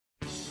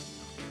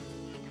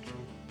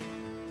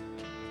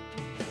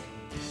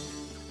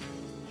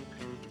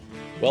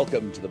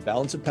Welcome to the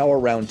Balance of Power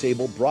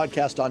Roundtable,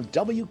 broadcast on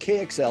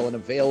WKXL and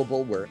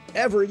available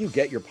wherever you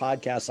get your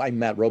podcasts. I'm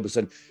Matt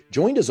Robeson,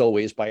 joined as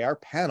always by our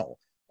panel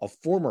of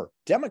former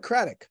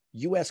Democratic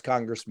U.S.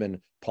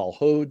 Congressman Paul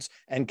Hodes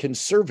and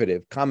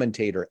conservative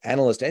commentator,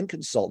 analyst, and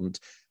consultant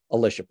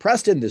Alicia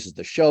Preston. This is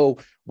the show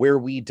where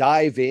we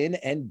dive in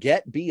and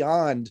get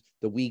beyond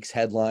the week's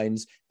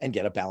headlines and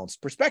get a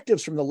balanced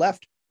perspectives from the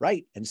left,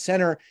 right, and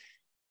center.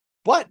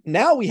 But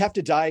now we have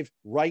to dive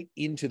right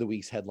into the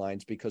week's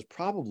headlines because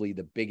probably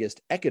the biggest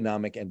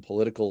economic and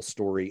political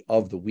story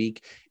of the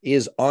week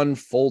is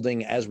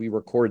unfolding as we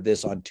record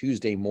this on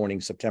Tuesday morning,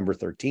 September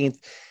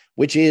 13th,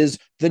 which is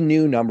the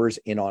new numbers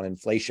in on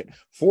inflation.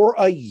 For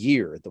a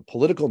year, the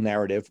political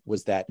narrative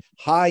was that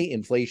high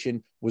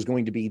inflation was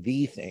going to be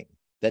the thing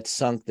that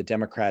sunk the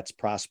Democrats'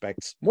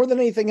 prospects more than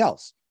anything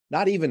else.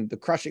 Not even the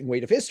crushing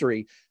weight of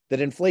history,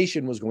 that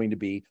inflation was going to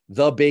be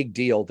the big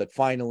deal that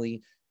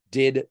finally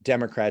did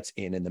Democrats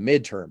in the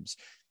midterms.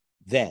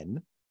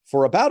 Then,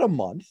 for about a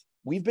month,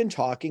 we've been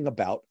talking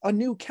about a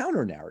new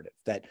counter narrative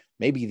that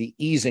maybe the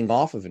easing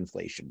off of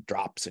inflation,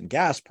 drops in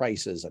gas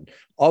prices and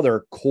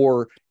other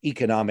core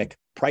economic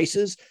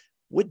prices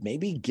would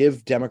maybe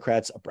give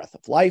Democrats a breath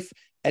of life.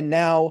 And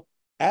now,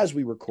 as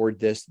we record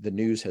this, the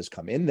news has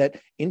come in that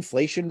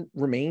inflation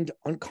remained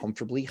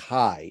uncomfortably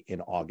high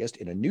in August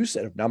in a new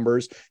set of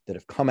numbers that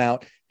have come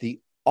out. The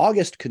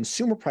August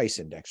Consumer Price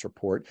Index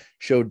report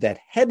showed that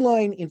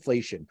headline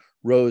inflation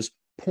rose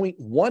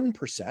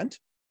 0.1%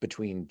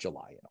 between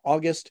July and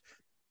August,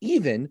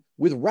 even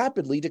with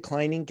rapidly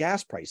declining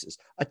gas prices,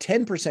 a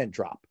 10%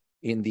 drop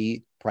in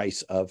the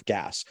price of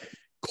gas.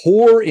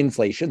 Core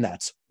inflation,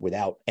 that's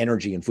without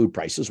energy and food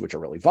prices, which are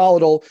really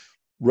volatile,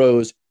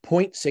 rose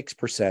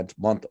 0.6%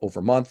 month over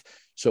month.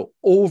 So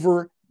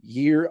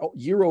year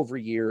over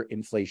year,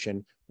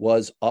 inflation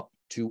was up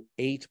to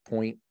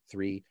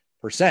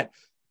 8.3%.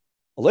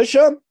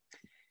 Alicia,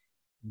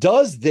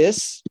 does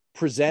this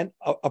present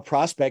a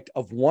prospect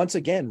of once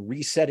again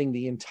resetting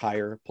the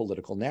entire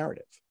political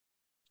narrative?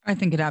 I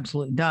think it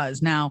absolutely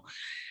does. Now,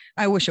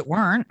 I wish it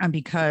weren't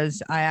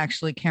because I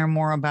actually care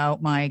more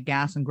about my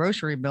gas and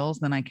grocery bills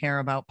than I care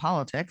about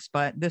politics,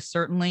 but this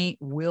certainly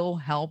will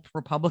help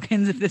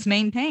Republicans if this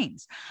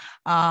maintains.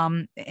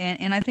 And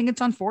I think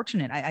it's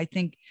unfortunate. I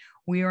think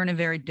we are in a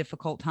very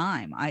difficult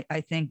time.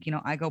 I think,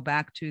 I go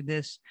back to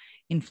this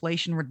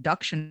Inflation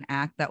Reduction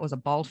Act that was a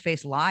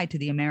bald-faced lie to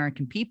the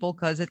American people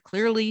because it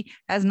clearly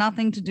has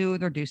nothing to do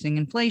with reducing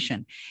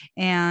inflation.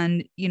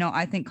 And,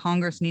 I think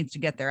Congress needs to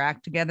get their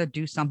act together,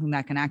 do something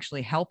that can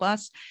actually help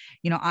us.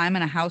 I'm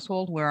in a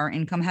household where our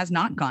income has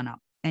not gone up.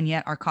 And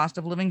yet our cost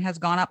of living has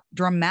gone up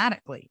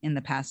dramatically in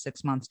the past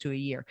 6 months to a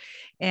year.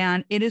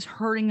 And it is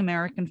hurting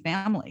American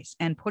families.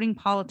 And putting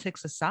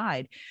politics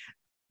aside,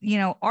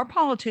 our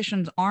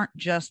politicians aren't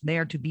just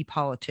there to be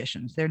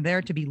politicians. They're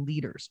there to be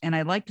leaders. And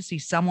I'd like to see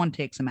someone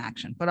take some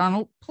action. But on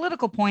a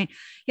political point,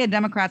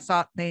 Democrats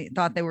thought they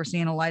were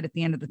seeing a light at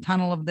the end of the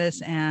tunnel of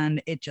this,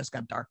 and it just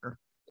got darker.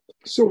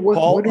 So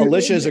Paul,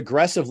 Alicia is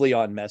aggressively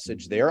on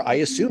message there. I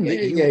assume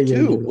that you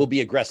too will be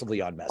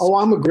aggressively on message. Oh,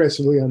 I'm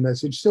aggressively on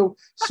message. So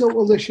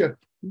Alicia,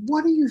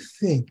 what do you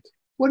think?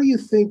 What do you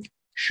think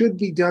should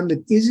be done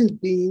that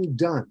isn't being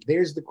done?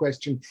 There's the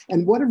question.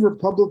 And what have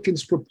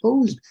Republicans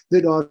proposed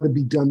that ought to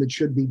be done that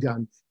should be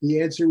done? The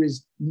answer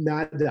is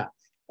nada.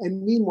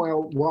 And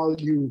meanwhile, while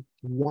you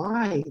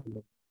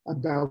whine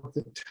about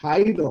the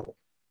title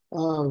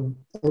of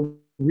a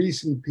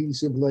recent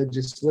piece of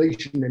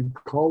legislation and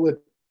call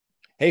it...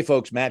 Hey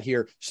folks, Matt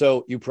here.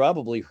 So you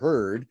probably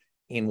heard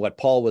in what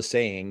Paul was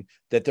saying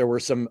that there were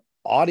some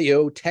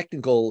audio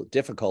technical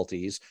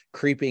difficulties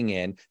creeping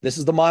in. This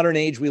is the modern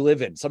age we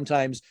live in.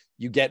 Sometimes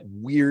you get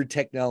weird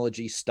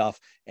technology stuff,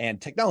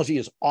 and technology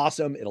is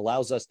awesome. It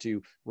allows us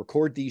to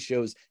record these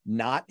shows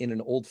not in an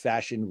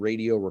old-fashioned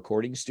radio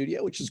recording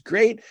studio, which is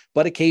great,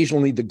 but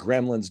occasionally the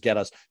gremlins get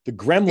us. The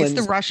gremlins... It's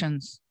the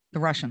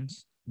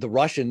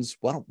Russians.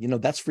 Well,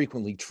 that's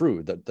frequently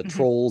true. The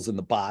trolls and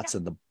the bots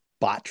and the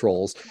bot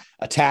trolls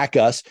attack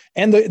us,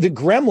 and the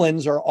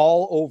gremlins are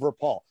all over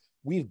Paul.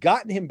 We've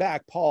gotten him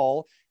back.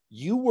 Paul,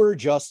 you were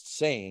just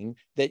saying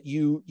that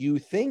you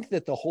think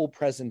that the whole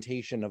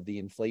presentation of the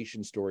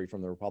inflation story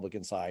from the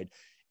Republican side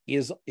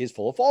is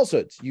full of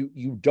falsehoods.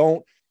 You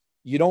don't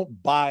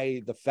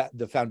buy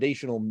the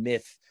foundational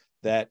myth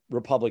that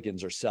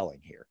Republicans are selling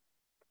here.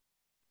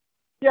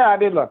 Yeah, I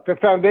mean, look, the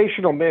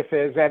foundational myth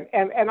is,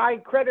 and I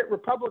credit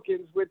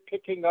Republicans with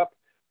picking up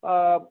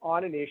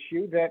on an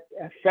issue that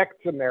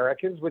affects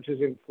Americans, which is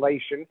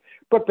inflation.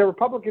 But the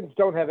Republicans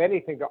don't have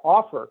anything to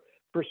offer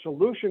for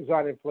solutions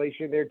on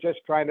inflation. They're just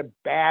trying to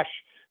bash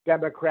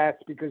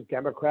Democrats because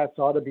Democrats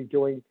ought to be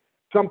doing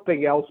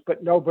something else,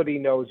 but nobody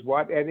knows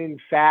what. And in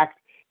fact,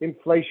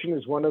 inflation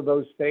is one of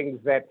those things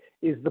that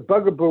is the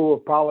bugaboo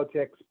of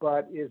politics,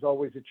 but is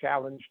always a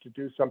challenge to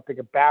do something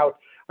about.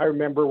 I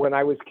remember when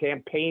I was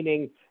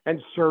campaigning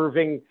and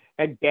serving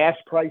and gas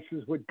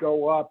prices would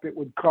go up, it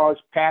would cause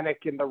panic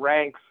in the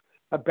ranks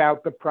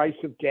about the price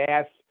of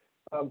gas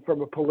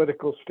from a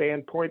political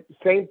standpoint. The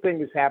same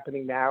thing is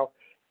happening now.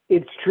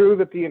 It's true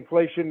that the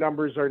inflation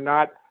numbers are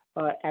not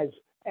as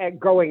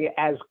going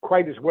as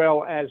quite as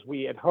well as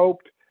we had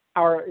hoped.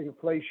 Our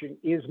inflation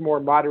is more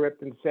moderate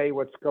than, say,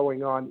 what's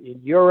going on in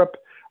Europe.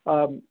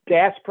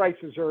 Gas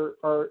prices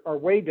are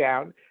way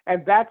down,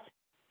 and that's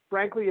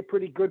frankly a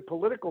pretty good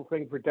political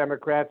thing for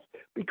Democrats,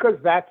 because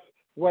that's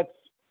what's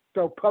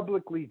so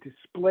publicly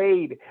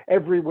displayed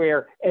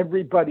everywhere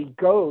everybody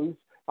goes,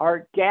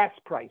 are gas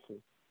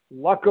prices.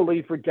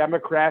 Luckily for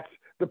Democrats,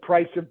 the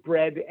price of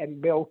bread and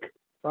milk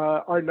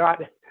are not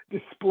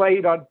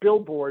displayed on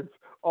billboards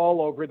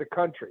all over the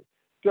country.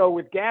 So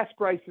with gas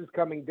prices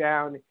coming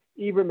down,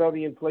 even though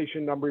the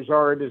inflation numbers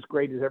aren't as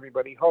great as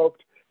everybody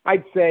hoped,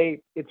 I'd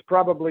say it's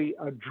probably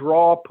a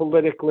draw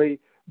politically,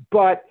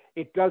 but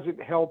it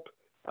doesn't help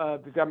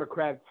the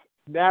Democrats'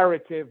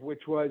 narrative,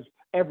 which was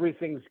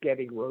everything's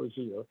getting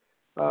rosier.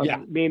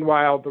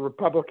 Meanwhile, the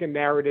Republican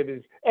narrative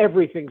is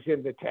everything's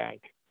in the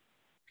tank.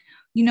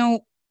 You know,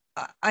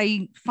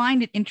 I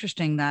find it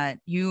interesting that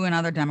you and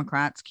other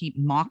Democrats keep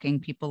mocking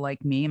people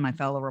like me and my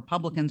fellow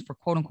Republicans for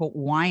quote unquote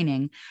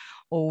whining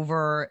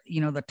over,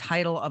 the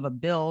title of a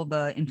bill,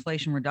 the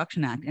Inflation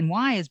Reduction Act. And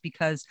why is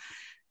because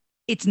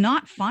it's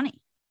not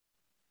funny.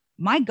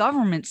 My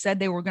government said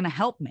they were going to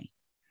help me,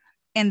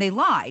 and they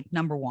lied,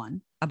 number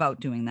one,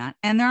 about doing that.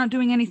 And they're not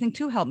doing anything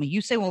to help me.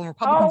 You say, well,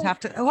 Republicans have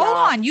to hold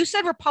on. You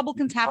said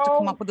Republicans have to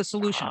come up with a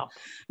solution.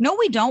 No,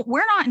 we don't.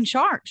 We're not in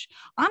charge.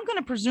 I'm going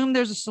to presume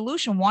there's a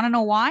solution. Want to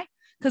know why?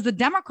 Because the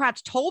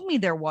Democrats told me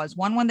there was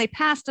one when they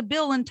passed a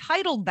bill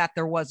entitled that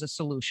there was a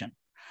solution.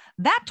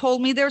 That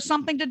told me there's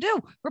something to do.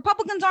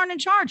 Republicans aren't in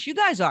charge. You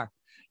guys are.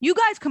 You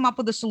guys come up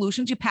with the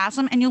solutions, you pass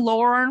them, and you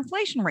lower our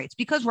inflation rates,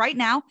 because right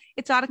now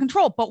it's out of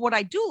control. But what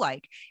I do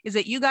like is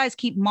that you guys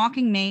keep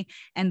mocking me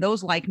and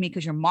those like me,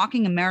 because you're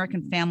mocking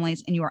American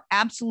families, and you are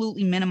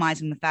absolutely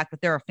minimizing the fact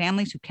that there are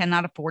families who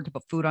cannot afford to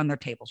put food on their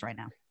tables right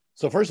now.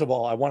 So first of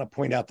all, I want to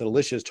point out that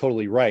Alicia is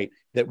totally right,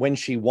 that when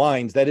she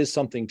whines, that is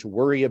something to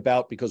worry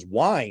about, because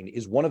wine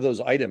is one of those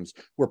items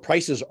where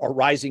prices are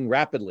rising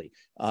rapidly.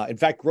 In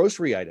fact,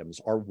 grocery items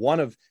are one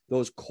of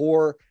those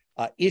core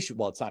issue.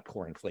 Well, it's not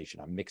core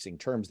inflation. I'm mixing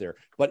terms there,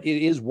 but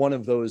it is one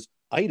of those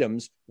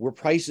items where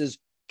prices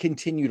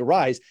continue to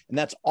rise, and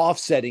that's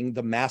offsetting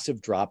the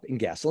massive drop in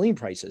gasoline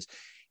prices.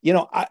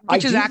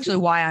 Which is actually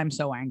why I'm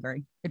so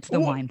angry. It's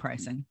the wine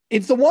pricing.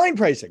 It's the wine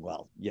pricing.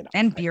 Well,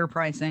 and beer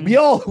pricing. We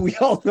all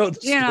know the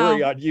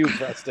story on you,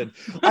 Preston.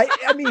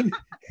 I mean,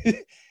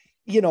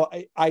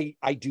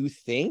 I do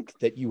think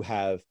that you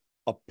have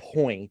a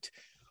point,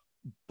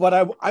 but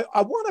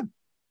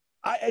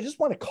I just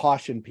want to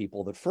caution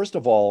people that, first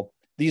of all,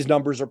 these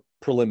numbers are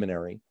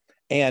preliminary,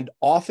 and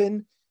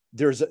often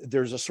there's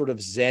a sort of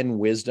Zen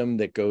wisdom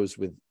that goes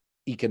with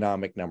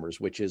economic numbers,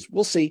 which is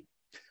we'll see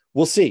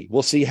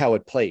how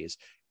it plays.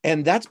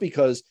 And that's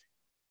because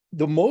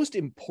the most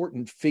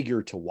important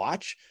figure to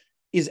watch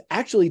is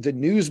actually the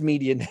news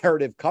media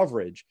narrative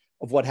coverage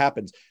of what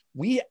happens.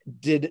 We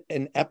did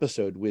an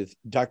episode with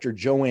Dr.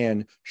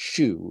 Joanne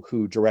Shu,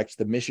 who directs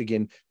the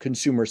Michigan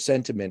Consumer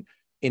Sentiment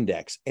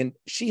Index. And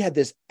she had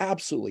this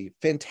absolutely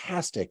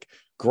fantastic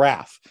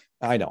graph.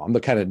 I know I'm the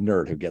kind of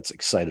nerd who gets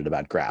excited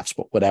about graphs,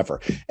 but whatever.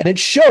 And it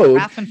showed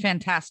graph and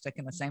fantastic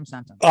in the same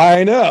sentence.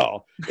 I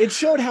know. It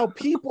showed how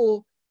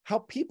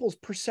people's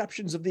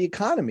perceptions of the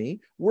economy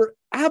were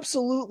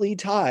absolutely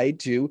tied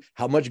to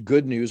how much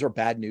good news or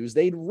bad news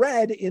they'd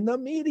read in the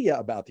media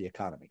about the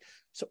economy.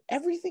 So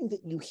everything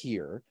that you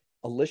hear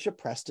Alicia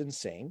Preston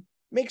saying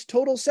makes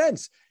total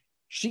sense.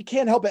 She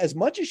can't help it, as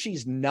much as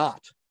she's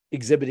not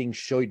exhibiting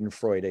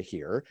Schadenfreude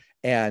here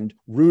and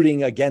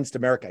rooting against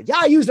America. Yeah,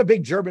 I used a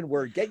big German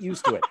word. Get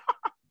used to it.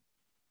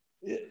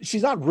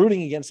 She's not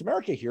rooting against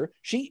America here.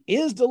 She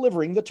is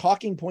delivering the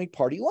talking point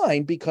party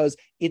line, because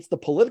it's the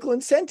political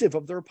incentive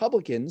of the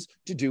Republicans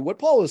to do what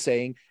Paul is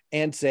saying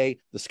and say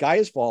the sky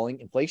is falling,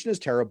 inflation is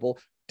terrible,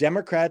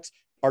 Democrats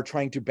are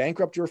trying to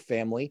bankrupt your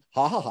family,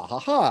 ha ha ha ha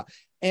ha.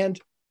 And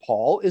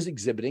Paul is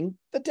exhibiting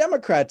the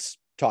Democrats'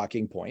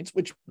 talking points,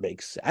 which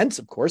makes sense.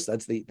 Of course,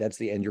 that's the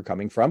end you're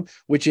coming from,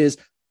 which is,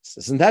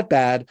 this isn't that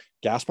bad.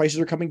 Gas prices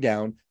are coming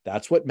down.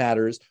 That's what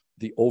matters.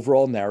 The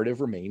overall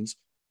narrative remains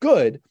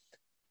good.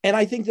 And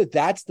I think that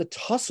that's the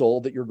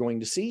tussle that you're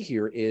going to see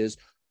here, is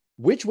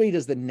which way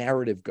does the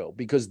narrative go?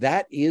 Because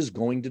that is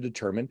going to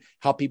determine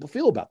how people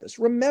feel about this.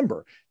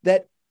 Remember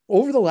that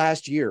over the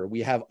last year,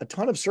 we have a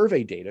ton of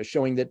survey data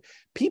showing that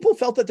people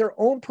felt that their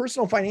own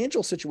personal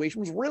financial situation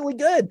was really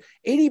good.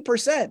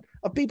 80%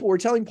 of people were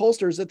telling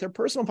pollsters that their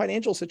personal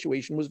financial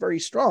situation was very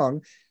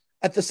strong,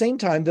 at the same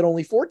time that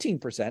only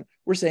 14%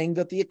 were saying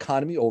that the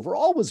economy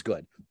overall was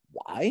good.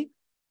 Why?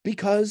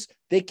 Because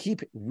they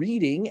keep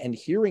reading and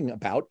hearing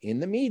about in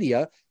the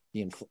media,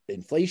 the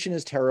inflation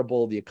is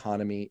terrible, the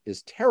economy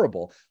is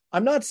terrible.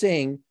 I'm not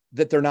saying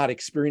that they're not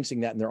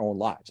experiencing that in their own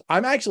lives.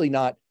 I'm actually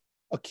not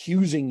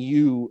accusing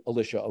you,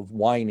 Alicia, of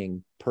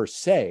whining per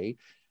se.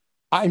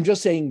 I'm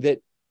just saying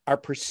that our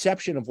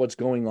perception of what's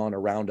going on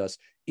around us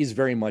is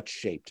very much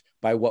shaped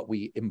by what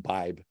we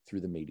imbibe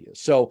through the media.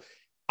 So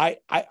I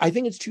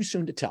think it's too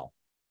soon to tell.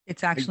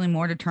 It's actually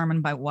more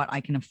determined by what I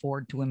can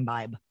afford to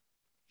imbibe.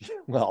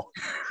 Well,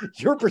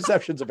 your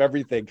perceptions of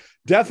everything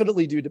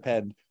definitely do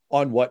depend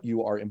on what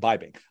you are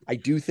imbibing. I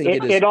do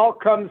think it all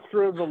comes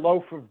through the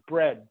loaf of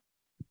bread.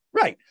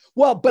 Right.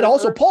 Well, but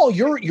also, Paul,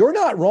 you're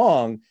not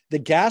wrong. The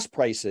gas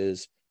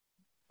prices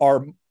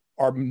are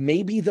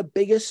maybe the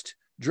biggest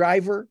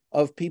driver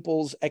of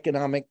people's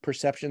economic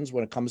perceptions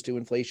when it comes to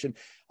inflation.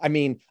 I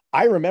mean,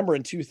 I remember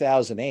in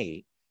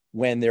 2008,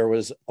 when there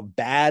was a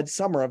bad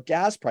summer of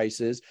gas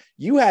prices,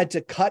 you had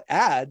to cut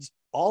ads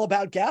all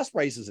about gas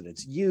prices, and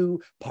it's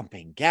you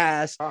pumping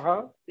gas,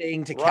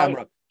 saying to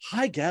camera,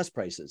 high gas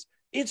prices.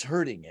 It's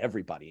hurting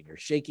everybody, and you're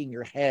shaking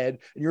your head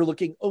and you're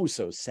looking oh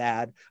so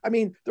sad. I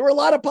mean, there were a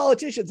lot of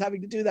politicians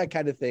having to do that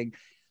kind of thing.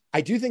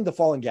 I do think the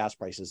fall in gas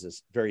prices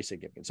is very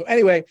significant. So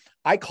anyway,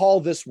 I call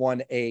this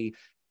one a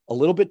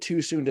little bit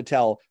too soon to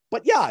tell.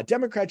 But yeah,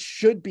 Democrats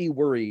should be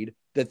worried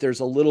that there's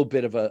a little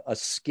bit of a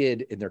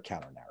skid in their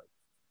counter narrative.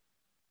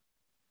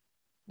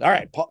 All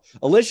right, Paul,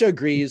 Alicia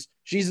agrees.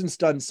 She's in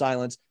stunned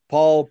silence.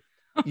 Paul,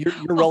 you're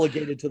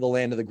relegated to the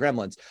land of the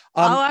gremlins.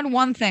 I'll add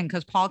one thing,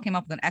 because Paul came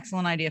up with an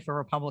excellent idea for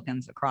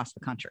Republicans across the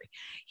country.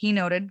 He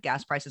noted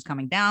gas prices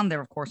coming down.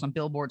 They're, of course, on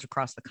billboards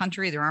across the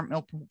country.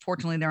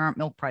 Fortunately, there aren't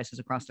milk prices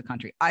across the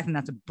country. I think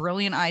that's a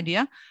brilliant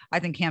idea. I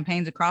think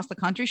campaigns across the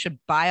country should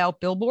buy out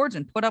billboards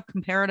and put up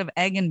comparative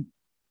egg and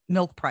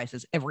milk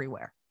prices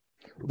everywhere.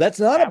 That's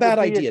not a bad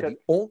idea.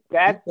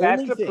 That's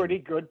a pretty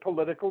good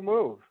political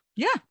move.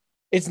 Yeah.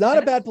 It's not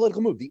a bad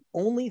political move. The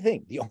only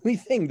thing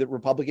that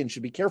Republicans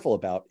should be careful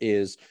about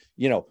is,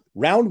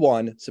 round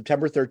one,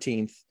 September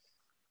 13th,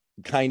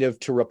 kind of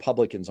to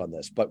Republicans on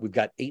this, but we've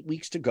got 8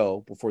 weeks to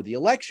go before the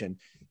election.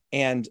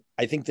 And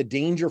I think the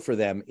danger for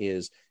them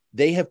is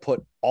they have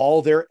put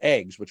all their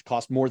eggs, which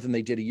cost more than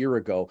they did a year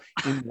ago,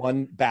 in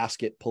one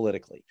basket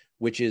politically,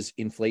 which is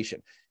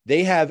inflation.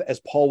 They have, as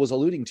Paul was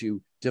alluding to,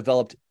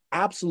 developed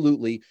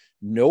absolutely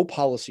no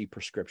policy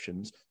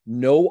prescriptions,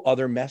 no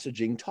other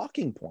messaging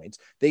talking points.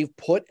 They've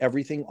put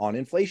everything on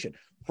inflation.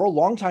 For a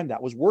long time,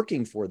 that was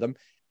working for them,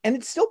 and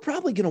it's still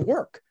probably going to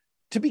work.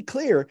 To be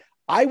clear,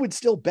 I would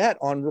still bet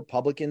on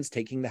Republicans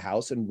taking the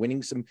House and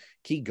winning some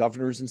key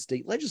governors and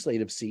state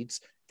legislative seats,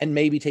 and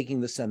maybe taking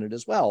the Senate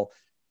as well.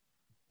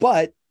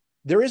 But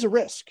there is a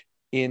risk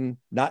in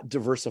not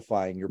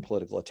diversifying your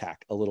political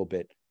attack a little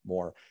bit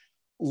more.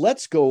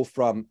 Let's go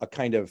from a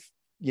kind of,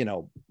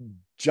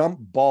 jump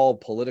ball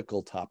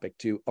political topic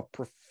to a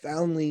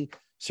profoundly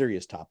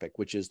serious topic,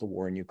 which is the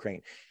war in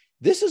Ukraine.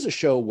 This is a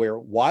show where,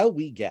 while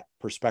we get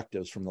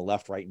perspectives from the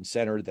left, right, and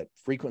center that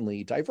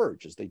frequently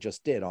diverge, as they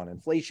just did on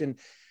inflation,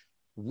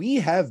 we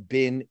have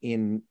been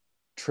in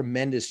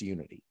tremendous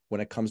unity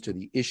when it comes to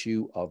the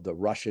issue of the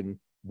Russian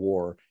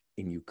war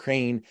in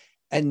Ukraine.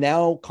 And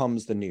now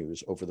comes the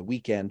news over the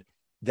weekend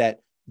that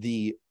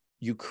the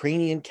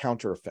Ukrainian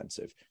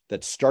counteroffensive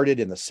that started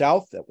in the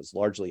south, that was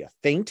largely a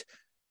feint,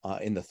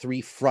 in the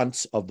three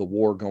fronts of the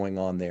war going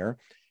on there,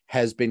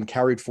 has been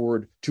carried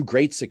forward to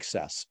great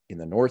success in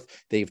the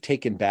north. They've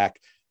taken back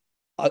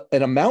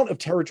an amount of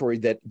territory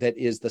that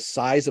is the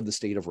size of the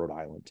state of Rhode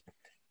Island.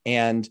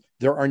 And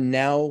there are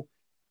now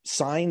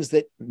signs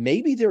that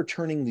maybe they're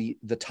turning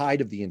the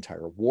tide of the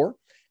entire war.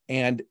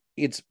 And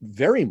it's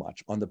very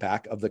much on the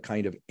back of the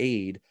kind of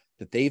aid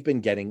that they've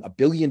been getting, $1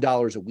 billion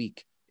a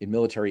week in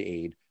military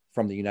aid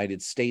from the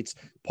United States.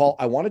 Paul,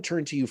 I want to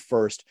turn to you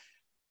first.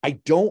 I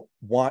don't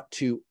want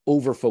to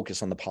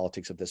over-focus on the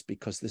politics of this,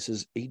 because this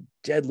is a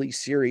deadly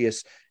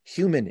serious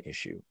human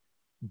issue.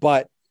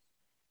 But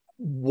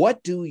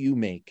what do you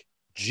make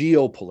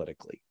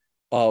geopolitically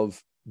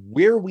of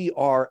where we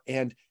are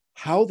and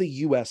how the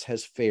U.S.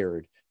 has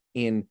fared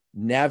in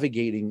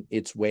navigating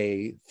its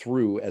way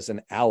through as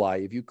an ally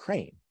of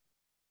Ukraine?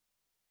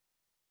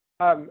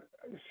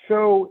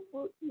 So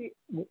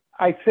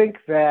I think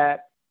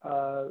that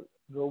the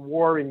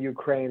war in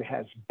Ukraine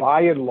has,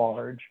 by and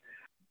large,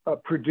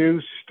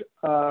 produced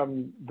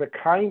the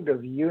kind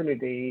of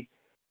unity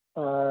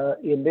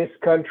in this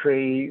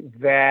country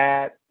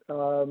that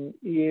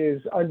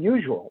is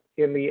unusual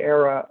in the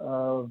era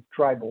of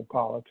tribal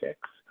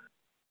politics.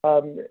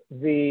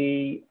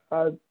 The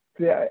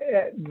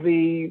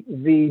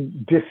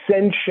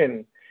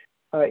dissension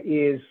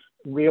is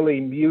really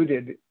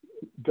muted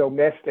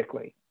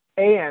domestically,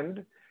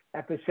 and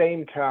at the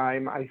same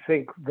time, I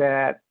think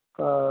that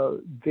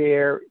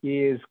there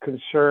is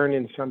concern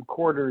in some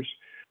quarters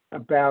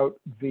about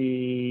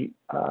the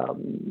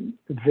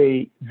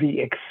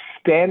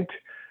extent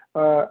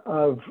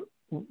of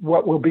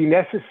what will be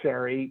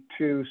necessary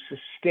to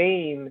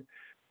sustain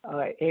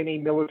any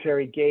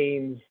military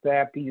gains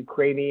that the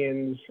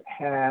Ukrainians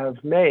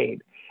have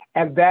made.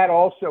 And that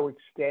also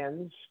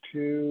extends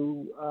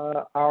to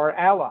our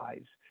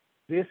allies.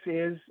 This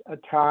is a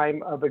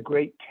time of a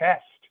great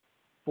test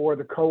for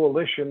the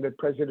coalition that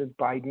President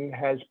Biden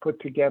has put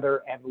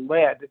together and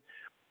led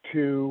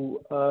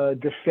to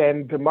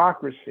defend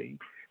democracy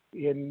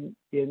in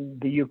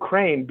the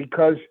Ukraine,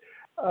 because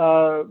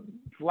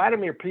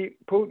Vladimir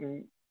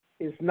Putin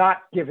is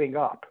not giving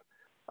up.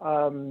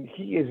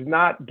 He is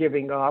not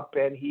giving up,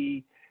 and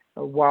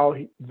while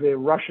the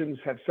Russians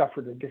have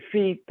suffered a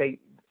defeat,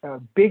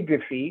 big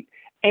defeat,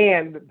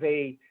 and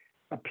they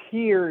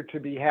appear to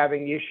be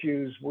having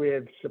issues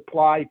with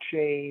supply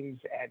chains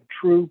and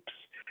troops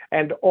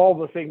and all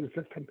the things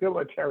that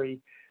the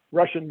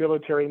Russian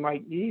military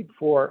might need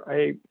for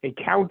a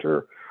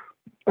counter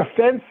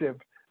offensive.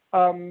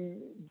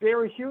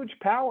 They're a huge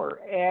power,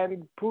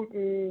 and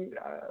Putin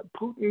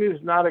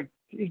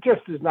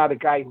just is not a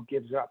guy who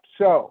gives up.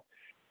 So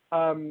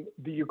the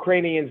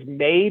Ukrainians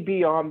may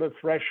be on the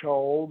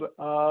threshold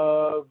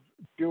of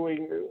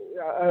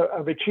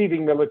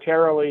achieving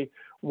militarily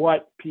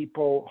what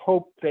people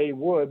hoped they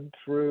would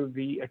through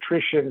the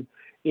attrition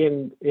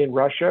in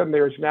Russia. And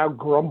there's now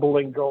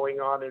grumbling going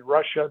on in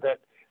Russia that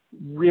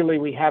really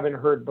we haven't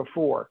heard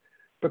before.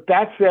 But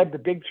that said, the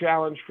big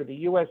challenge for the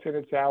U.S. and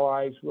its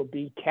allies will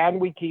be, can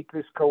we keep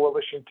this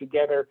coalition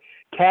together?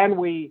 Can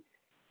we,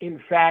 in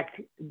fact,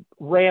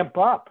 ramp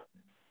up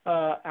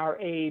our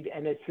aid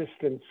and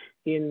assistance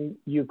in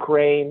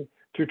Ukraine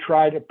to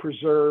try to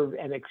preserve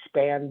and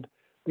expand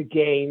the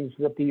gains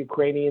that the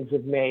Ukrainians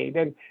have made?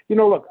 And,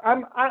 look,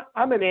 I'm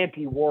an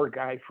anti-war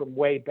guy from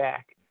way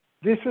back.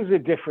 This is a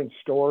different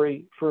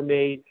story for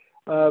me.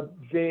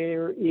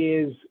 There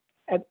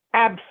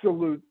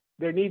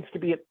needs to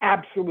be an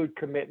absolute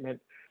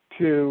commitment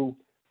to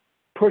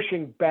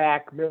pushing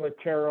back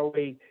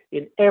militarily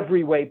in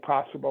every way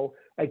possible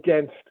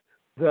against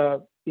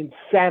the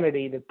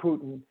insanity that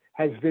Putin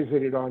has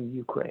visited on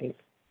Ukraine.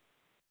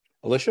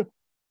 Alicia?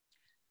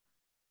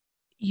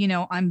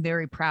 I'm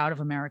very proud of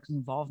America's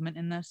involvement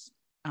in this.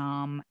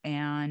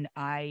 And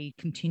I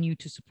continue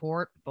to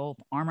support both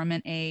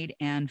armament aid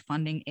and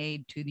funding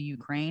aid to the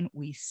Ukraine.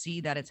 We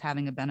see that it's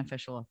having a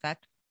beneficial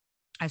effect.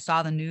 I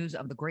saw the news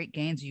of the great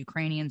gains the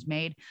Ukrainians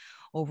made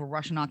over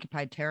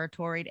Russian-occupied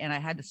territory, and I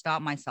had to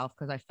stop myself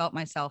because I felt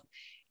myself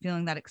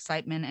feeling that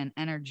excitement and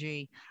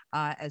energy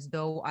as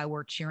though I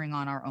were cheering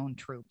on our own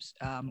troops.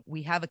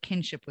 We have a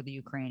kinship with the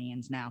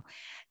Ukrainians now.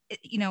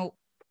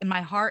 In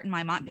my heart and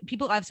my mind,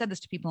 I've said this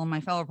to people, and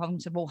my fellow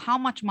Republicans said, well, how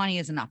much money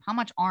is enough? How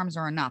much arms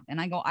are enough?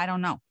 And I go, I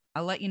don't know.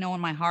 I'll let you know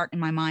when my heart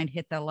and my mind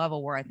hit that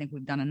level where I think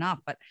we've done enough,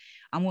 but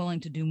I'm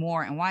willing to do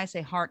more. And why I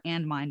say heart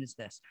and mind is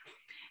this.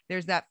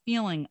 There's that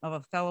feeling of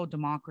a fellow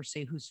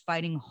democracy who's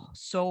fighting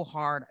so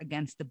hard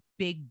against the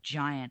big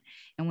giant.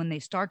 And when they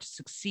start to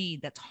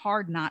succeed, that's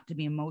hard not to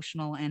be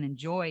emotional and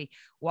enjoy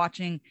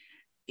watching,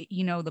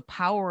 the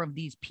power of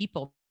these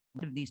people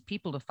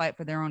to fight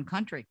for their own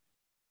country.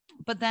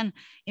 But then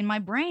in my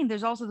brain,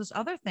 there's also this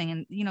other thing.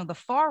 And, the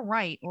far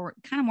right, or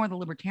kind of more the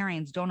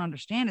libertarians, don't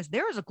understand is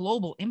there is a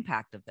global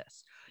impact of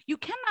this. You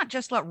cannot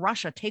just let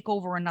Russia take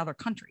over another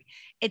country.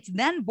 It's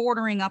then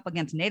bordering up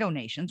against NATO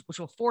nations, which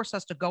will force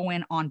us to go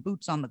in on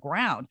boots on the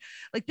ground.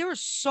 Like, there is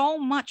so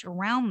much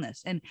around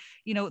this. And,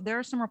 there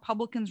are some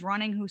Republicans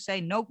running who say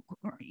no,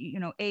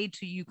 aid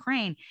to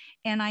Ukraine.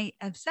 And I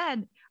have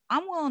said,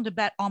 I'm willing to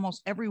bet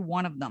almost every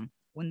one of them,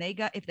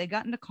 if they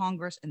got into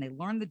Congress and they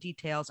learned the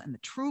details and the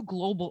true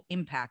global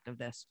impact of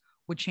this,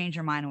 would change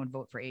your mind and would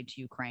vote for aid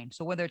to Ukraine.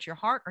 So whether it's your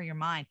heart or your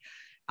mind,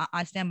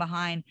 I stand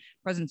behind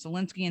President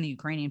Zelensky and the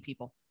Ukrainian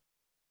people.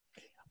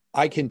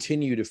 I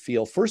continue to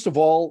feel, first of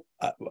all,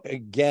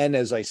 again,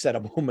 as I said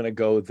a moment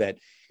ago, that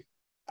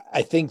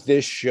I think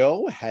this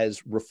show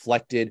has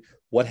reflected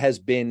what has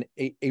been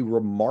a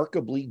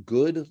remarkably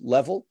good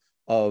level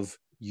of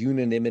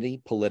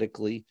unanimity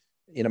politically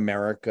in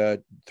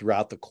America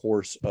throughout the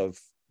course of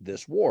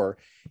this war.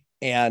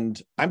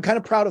 And I'm kind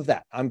of proud of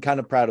that. I'm kind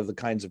of proud of the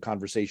kinds of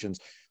conversations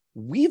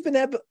we've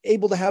been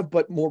able to have,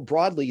 but more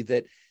broadly,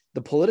 that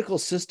the political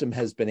system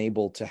has been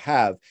able to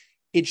have.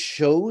 It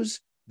shows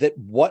that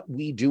what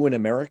we do in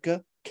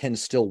America can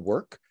still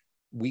work.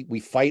 We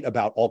fight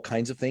about all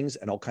kinds of things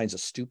and all kinds of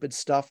stupid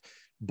stuff,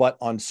 but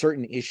on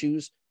certain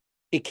issues,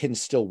 it can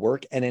still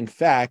work. And in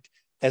fact,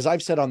 as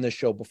I've said on this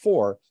show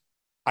before,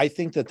 I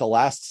think that the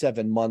last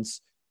 7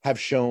 months have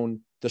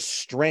shown the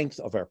strength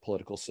of our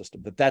political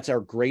system, that's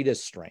our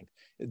greatest strength,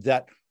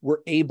 that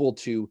we're able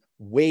to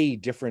weigh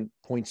different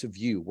points of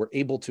view. We're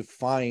able to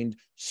find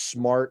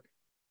smart,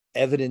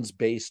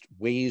 evidence-based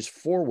ways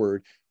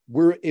forward.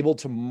 We're able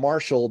to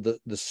marshal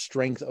the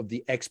strength of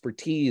the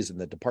expertise in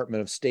the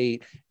Department of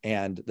State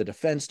and the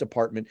Defense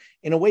Department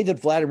in a way that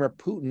Vladimir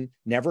Putin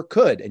never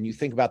could. And you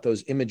think about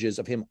those images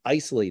of him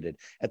isolated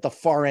at the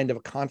far end of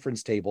a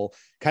conference table,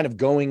 kind of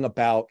going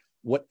about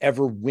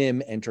whatever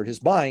whim entered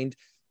his mind.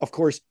 Of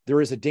course,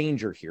 there is a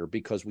danger here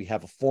because we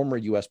have a former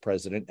U.S.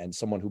 president and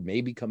someone who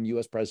may become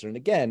U.S. president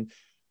again,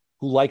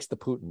 who likes the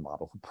Putin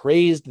model, who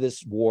praised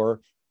this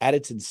war at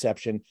its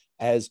inception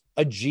as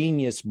a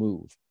genius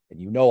move.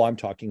 And I'm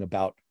talking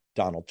about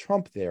Donald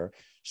Trump there.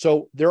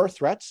 So there are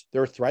threats.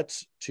 There are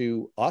threats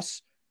to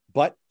us.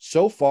 But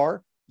so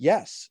far,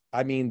 yes.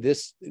 I mean,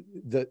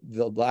 the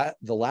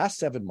last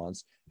 7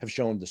 months have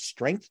shown the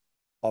strength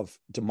of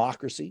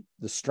democracy,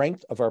 the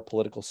strength of our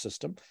political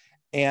system.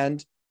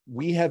 And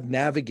we have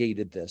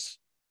navigated this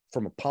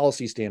from a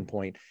policy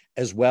standpoint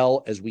as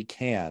well as we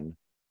can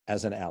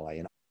as an ally.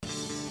 And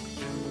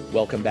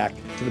welcome back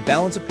to the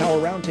Balance of Power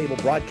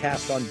Roundtable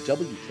broadcast on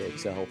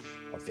WKXL,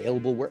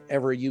 available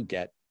wherever you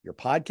get your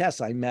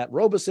podcast. I'm Matt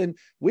Robeson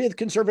with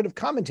conservative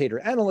commentator,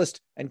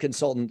 analyst, and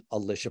consultant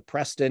Alicia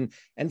Preston,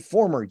 and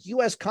former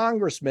U.S.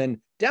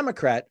 Congressman,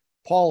 Democrat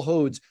Paul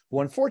Hodes, who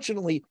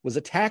unfortunately was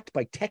attacked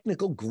by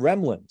technical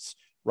gremlins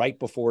right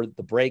before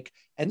the break.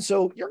 And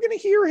so you're going to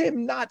hear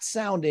him not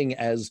sounding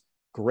as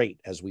great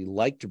as we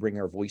like to bring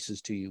our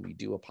voices to you. We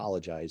do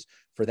apologize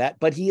for that,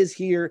 but he is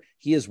here.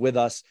 He is with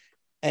us.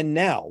 And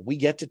now we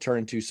get to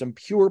turn to some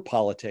pure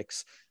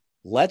politics.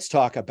 Let's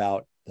talk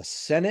about the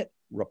Senate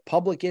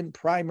Republican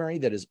primary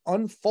that is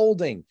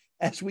unfolding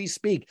as we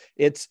speak.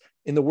 It's,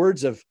 in the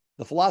words of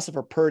the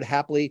philosopher Perd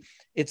Hapley,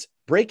 it's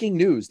breaking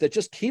news that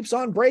just keeps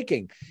on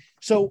breaking.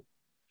 So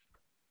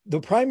the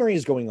primary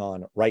is going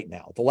on right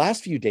now. The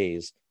last few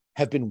days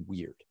have been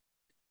weird.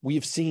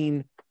 We've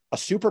seen a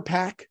super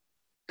PAC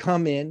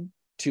come in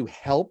to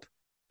help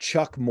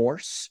Chuck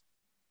Morse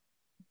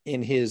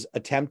in his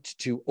attempt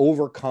to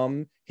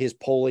overcome his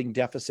polling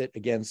deficit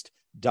against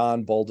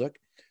Don Bolduc.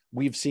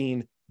 We've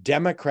seen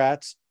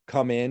Democrats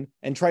come in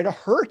and try to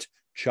hurt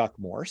Chuck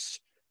Morse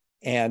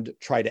and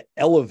try to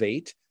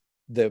elevate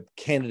the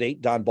candidate,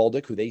 Don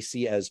Bolduc, who they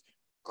see as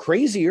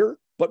crazier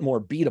but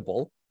more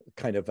beatable,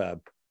 kind of a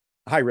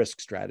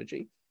high-risk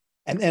strategy.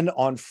 And then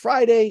on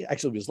Friday,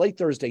 actually it was late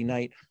Thursday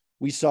night,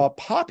 we saw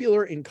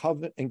popular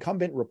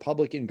incumbent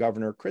Republican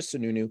Governor Chris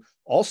Sununu,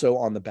 also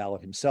on the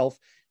ballot himself,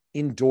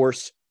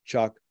 endorse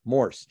Chuck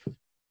Morse.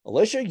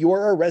 Alicia, you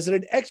are a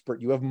resident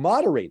expert. You have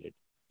moderated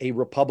a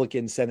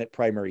Republican Senate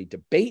primary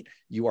debate.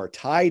 You are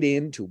tied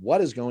into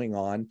what is going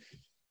on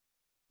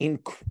in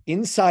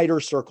insider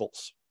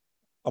circles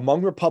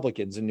among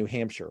Republicans in New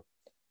Hampshire.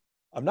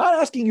 I'm not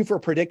asking you for a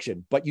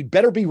prediction, but you'd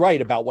better be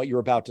right about what you're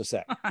about to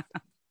say.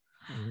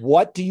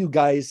 What do you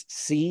guys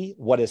see?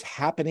 What is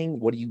happening?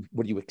 What do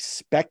you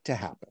expect to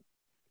happen?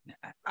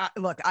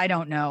 Look, I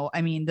don't know.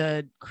 I mean,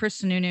 the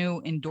Chris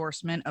Sununu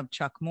endorsement of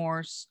Chuck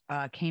Morse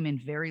came in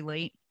very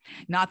late.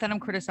 Not that I'm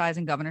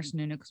criticizing Governor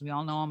Sununu, because we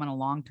all know I'm on a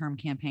long-term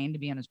campaign to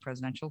be on his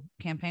presidential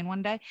campaign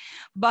one day.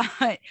 But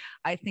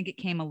I think it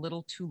came a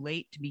little too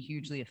late to be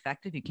hugely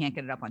effective. You can't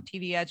get it up on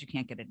TV ads. You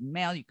can't get it in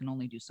mail. You can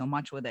only do so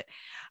much with it.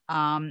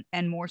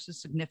 And Morse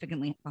is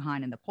significantly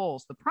behind in the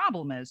polls. The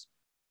problem is,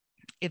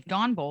 if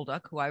Don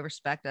Bolduc, who I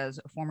respect as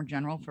a former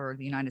general for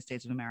the United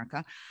States of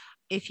America,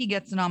 if he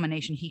gets the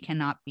nomination, he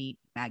cannot beat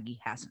Maggie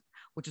Hassan,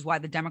 which is why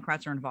the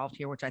Democrats are involved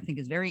here, which I think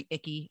is very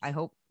icky. I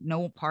hope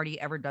no party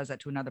ever does that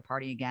to another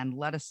party again.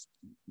 Let us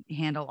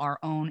handle our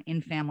own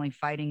in-family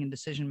fighting and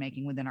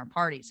decision-making within our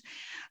parties.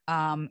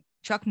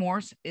 Chuck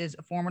Morse is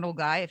a formidable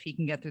guy if he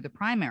can get through the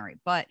primary,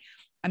 but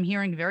I'm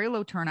hearing very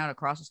low turnout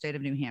across the state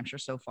of New Hampshire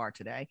so far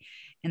today.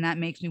 And that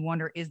makes me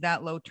wonder, is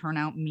that low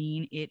turnout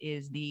mean it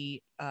is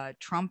the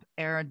Trump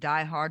era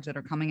diehards that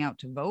are coming out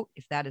to vote?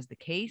 If that is the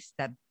case,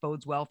 that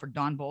bodes well for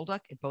Don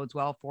Bolduc. It bodes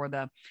well for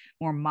the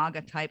more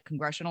MAGA type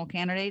congressional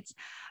candidates.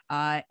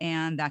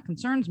 And that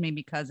concerns me,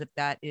 because if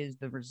that is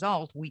the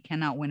result, we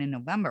cannot win in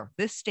November.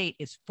 This state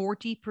is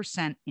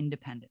 40%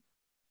 independent.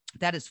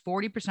 That is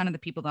 40% of the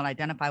people that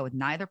identify with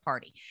neither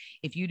party.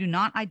 If you do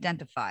not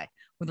identify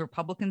with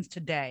Republicans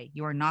today,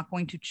 you are not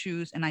going to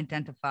choose and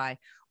identify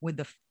with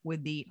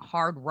the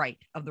hard right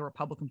of the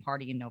Republican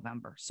Party in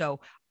November. So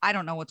I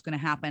don't know what's going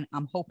to happen.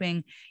 I'm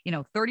hoping,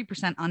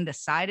 30%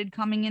 undecided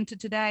coming into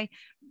today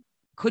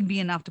could be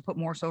enough to put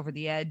Morse over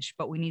the edge,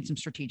 but we need some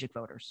strategic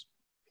voters.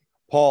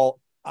 Paul,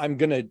 I'm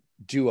going to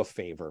do a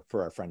favor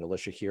for our friend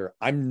Alicia here.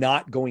 I'm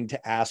not going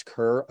to ask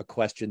her a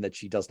question that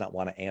she does not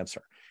want to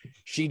answer.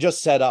 She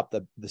just set up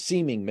the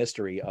seeming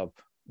mystery of,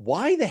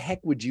 why the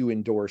heck would you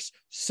endorse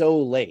so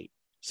late,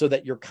 so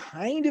that you're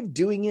kind of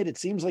doing it? It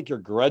seems like you're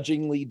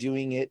grudgingly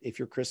doing it. If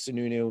you're Chris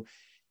Sununu,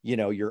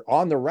 you're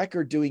on the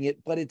record doing it,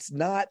 but it's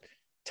not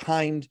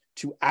timed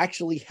to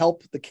actually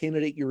help the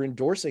candidate you're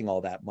endorsing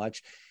all that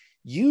much.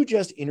 You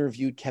just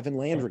interviewed Kevin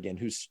Landrigan,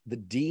 who's the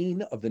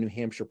dean of the New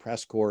Hampshire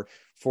Press Corps.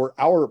 For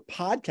our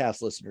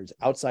podcast listeners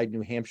outside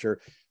New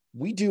Hampshire,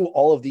 we do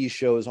all of these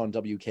shows on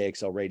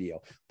WKXL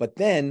radio, but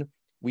then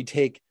we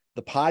take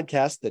the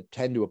podcasts that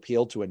tend to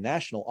appeal to a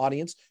national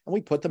audience and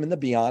we put them in the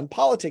Beyond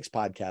Politics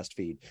podcast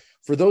feed.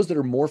 For those that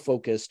are more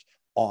focused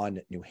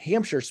on New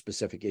Hampshire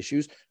specific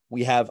issues,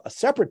 we have a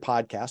separate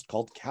podcast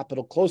called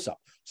Capitol Close-Up.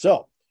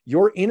 So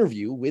your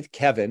interview with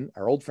Kevin,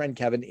 our old friend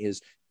Kevin,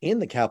 is in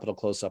the Capitol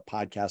Close-Up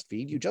podcast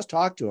feed. You just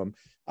talked to him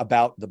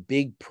about the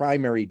big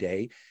primary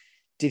day.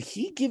 Did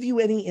he give you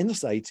any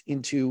insights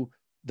into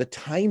the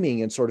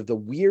timing and sort of the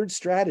weird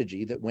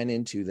strategy that went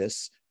into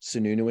this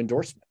Sununu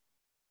endorsement?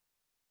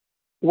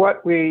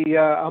 What we,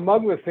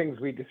 among the things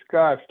we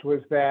discussed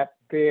was that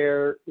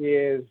there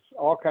is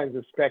all kinds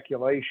of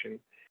speculation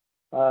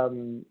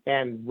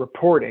and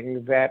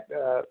reporting that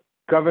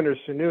Governor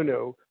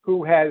Sununu,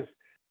 who has,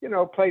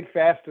 played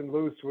fast and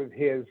loose with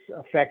his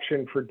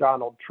affection for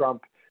Donald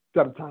Trump.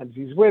 Sometimes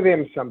he's with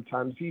him,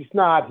 sometimes he's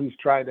not. He's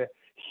trying to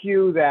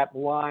hew that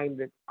line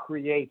that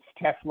creates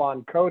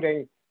Teflon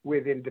coating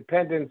with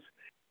independents,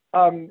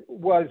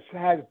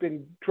 has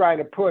been trying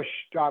to push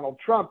Donald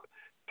Trump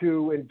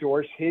to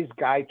endorse his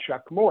guy,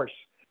 Chuck Morse.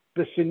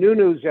 the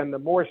Sununus and the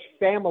Morse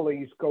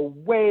families go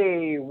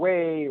way,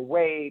 way,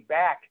 way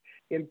back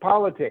in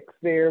politics.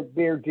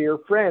 They're dear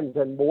friends,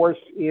 and Morse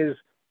is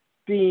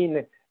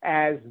seen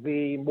as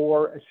the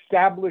more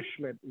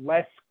establishment,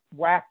 less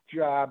whack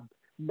job,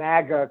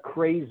 MAGA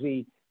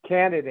crazy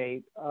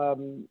candidate.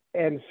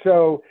 And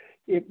so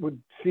it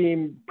would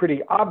seem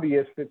pretty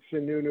obvious that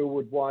Sununu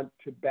would want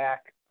to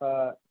back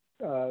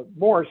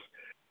Morse.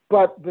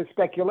 But the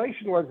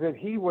speculation was that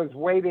he was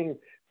waiting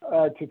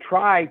to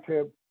try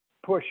to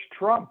push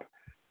Trump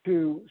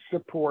to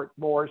support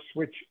Morse,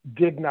 which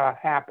did not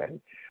happen.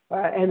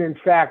 And in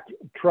fact,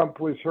 Trump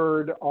was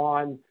heard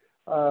on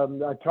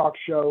a talk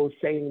show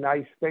saying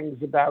nice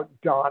things about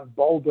Don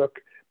Bolduc.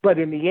 But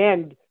in the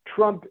end,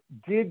 Trump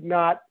did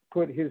not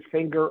put his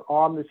finger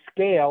on the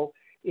scale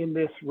in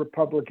this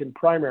Republican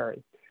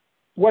primary.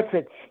 What's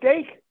at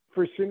stake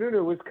for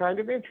Sununu is kind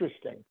of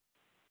interesting.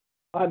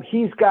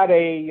 He's got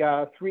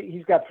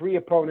three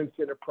opponents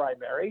in a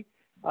primary.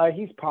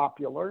 He's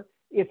popular.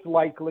 It's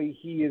likely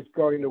he is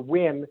going to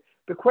win.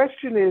 The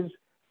question is,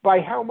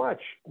 by how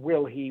much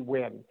will he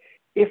win?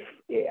 If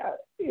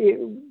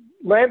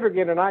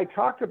Landrigan and I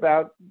talked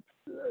about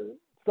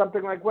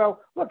something like, well,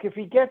 look, if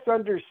he gets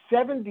under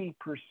 70%,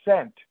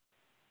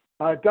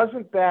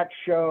 doesn't that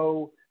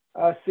show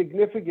a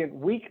significant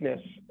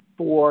weakness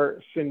for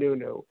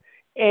Sununu?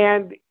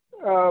 And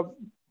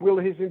will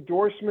his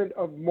endorsement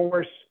of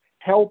Morse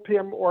help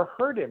him or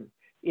hurt him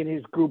in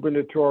his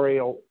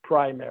gubernatorial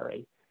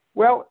primary?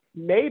 Well,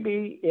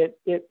 maybe it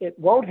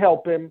won't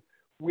help him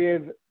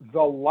with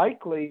the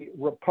likely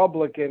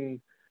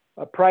Republican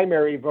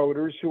primary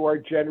voters who are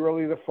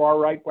generally the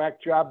far-right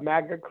whack job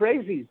MAGA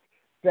crazies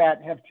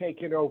that have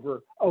taken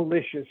over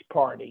Alicia's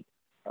party.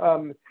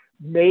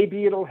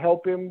 Maybe it'll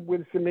help him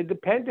with some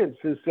independents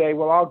who say,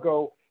 well, I'll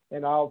go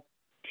and I'll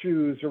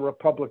choose a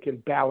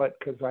Republican ballot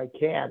because I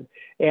can,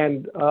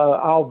 and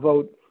I'll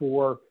vote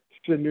for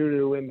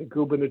Sununu in the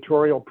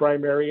gubernatorial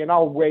primary, and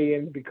I'll weigh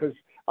in because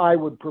I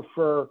would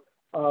prefer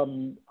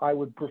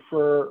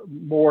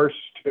Morse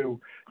to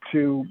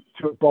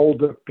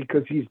Bolduc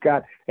because he's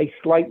got a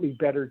slightly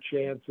better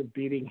chance of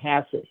beating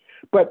Hassett.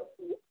 But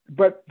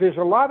there's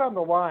a lot on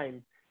the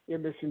line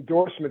in this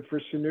endorsement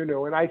for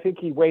Sununu, and I think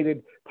he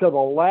waited till the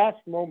last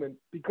moment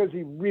because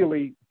he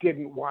really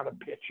didn't want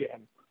to pitch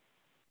in.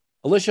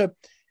 Alicia,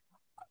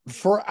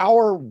 for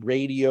our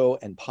radio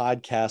and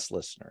podcast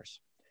listeners,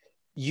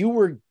 you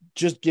were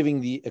just giving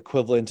the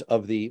equivalent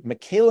of the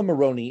Michaela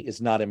Maroney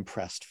is not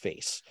impressed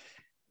face.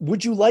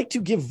 Would you like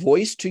to give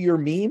voice to your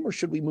meme, or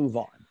should we move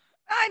on?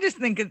 I just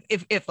think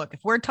if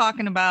we're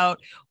talking about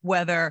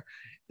whether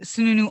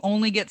Sununu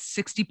only gets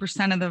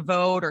 60% of the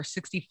vote or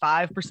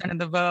 65% of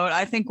the vote,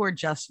 I think we're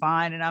just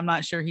fine. And I'm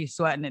not sure he's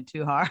sweating it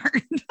too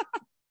hard.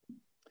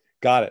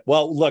 Got it.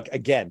 Well, look,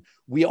 again,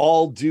 we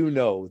all do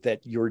know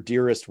that your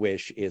dearest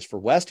wish is for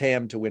West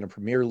Ham to win a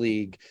Premier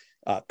League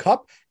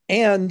Cup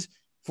and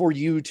for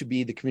you to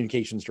be the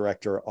communications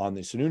director on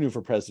the Sununu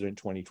for President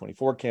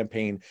 2024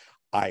 campaign.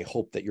 I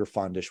hope that your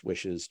fondest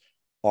wishes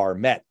are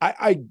met.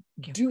 I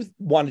do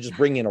want to just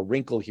bring in a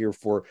wrinkle here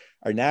for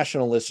our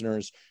national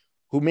listeners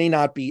who may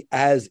not be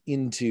as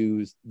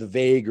into the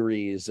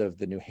vagaries of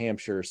the New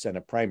Hampshire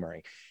Senate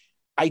primary.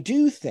 I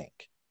do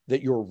think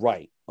that you're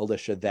right,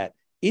 Alicia, that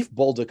if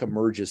Bolduc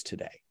emerges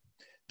today,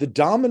 the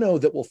domino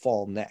that will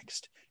fall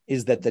next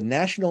is that the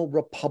National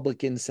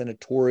Republican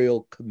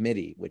Senatorial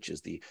Committee, which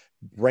is the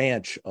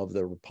branch of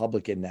the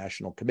Republican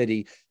National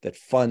Committee that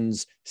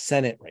funds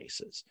Senate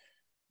races,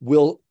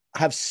 will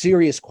have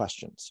serious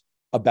questions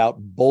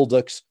about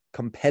Bolduc's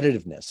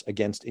competitiveness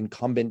against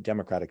incumbent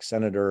Democratic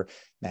Senator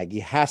Maggie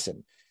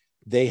Hassan.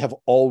 They have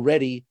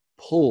already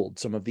pulled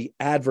some of the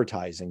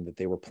advertising that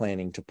they were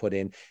planning to put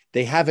in.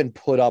 They haven't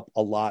put up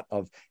a lot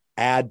of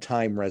ad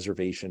time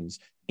reservations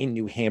in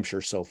New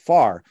Hampshire so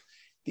far.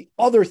 The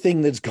other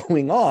thing that's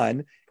going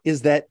on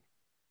is that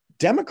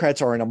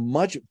Democrats are in a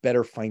much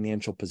better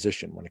financial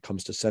position when it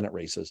comes to Senate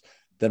races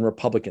than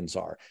Republicans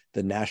are.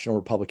 The National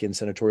Republican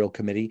Senatorial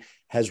Committee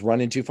has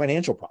run into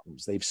financial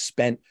problems. They've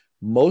spent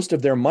most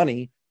of their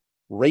money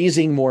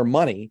raising more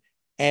money,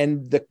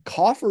 and the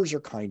coffers are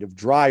kind of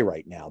dry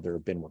right now. There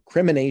have been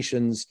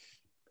recriminations.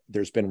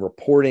 There's been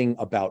reporting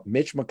about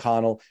Mitch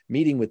McConnell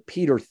meeting with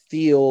Peter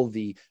Thiel,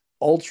 the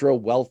ultra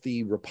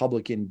wealthy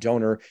Republican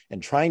donor,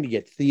 and trying to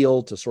get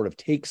Thiel to sort of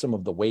take some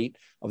of the weight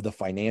of the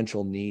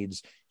financial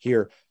needs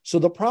here. So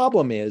the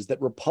problem is that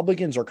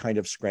Republicans are kind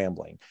of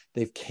scrambling.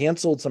 They've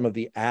canceled some of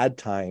the ad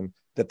time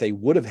that they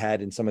would have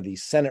had in some of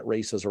these Senate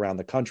races around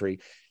the country.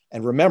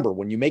 And remember,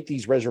 when you make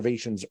these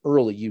reservations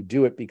early, you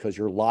do it because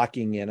you're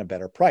locking in a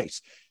better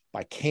price.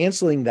 By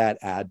canceling that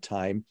ad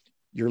time,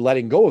 you're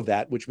letting go of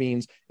that, which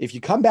means if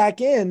you come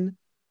back in,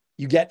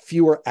 you get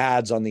fewer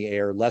ads on the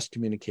air, less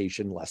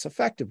communication, less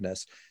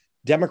effectiveness.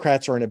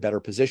 Democrats are in a better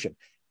position.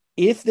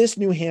 If this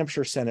New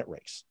Hampshire Senate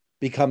race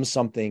becomes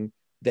something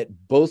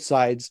that both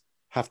sides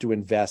have to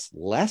invest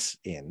less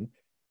in,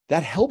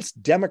 that helps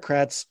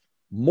Democrats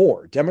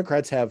more.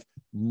 Democrats have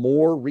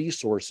more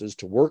resources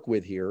to work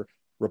with here.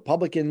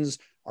 Republicans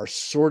are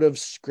sort of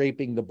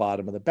scraping the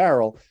bottom of the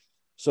barrel.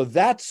 So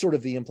that's sort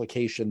of the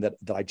implication that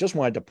I just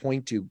wanted to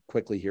point to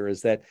quickly here,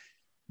 is that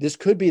this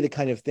could be the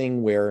kind of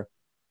thing where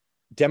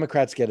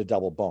Democrats get a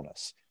double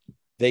bonus.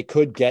 They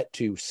could get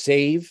to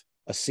save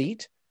a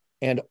seat,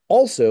 and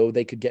also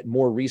they could get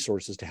more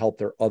resources to help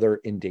their other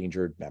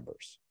endangered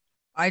members.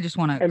 I just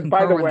want to concur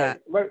by the way,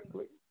 that.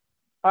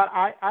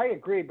 I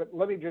agree, but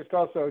let me just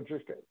also,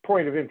 just a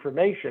point of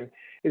information,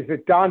 is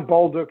that Don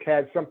Bolduc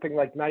has something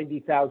like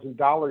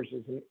 $90,000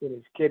 in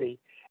his kitty,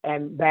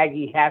 and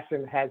Maggie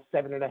Hassan has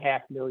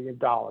 $7.5 million.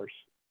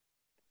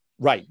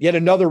 Right. Yet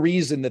another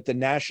reason that the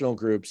national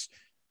groups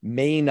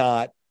may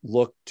not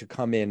look to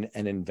come in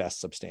and invest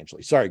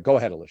substantially. Sorry, go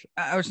ahead, Alicia.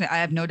 I was saying, I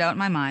have no doubt in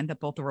my mind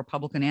that both the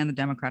Republican and the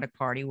Democratic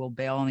Party will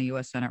bail on the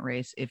U.S. Senate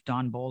race if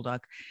Don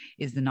Bolduc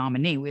is the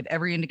nominee. We have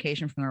every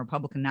indication from the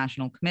Republican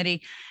National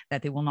Committee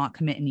that they will not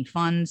commit any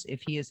funds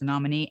if he is the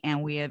nominee.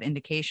 And we have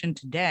indication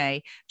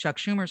today, Chuck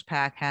Schumer's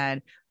PAC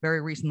had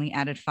very recently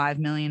added $5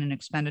 million in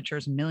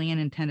expenditures, $1 million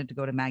intended to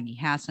go to Maggie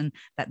Hassan,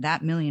 that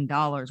 $1 million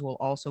will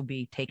also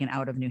be taken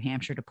out of New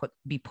Hampshire to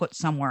be put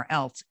somewhere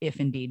else if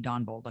indeed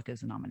Don Bolduc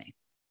is the nominee.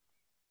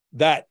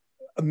 That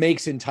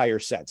makes entire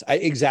sense.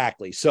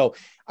 Exactly. So,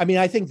 I mean,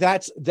 I think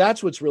that's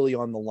what's really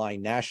on the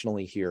line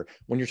nationally here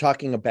when you're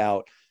talking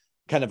about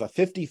kind of a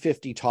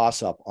 50-50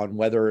 toss-up on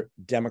whether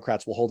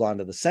Democrats will hold on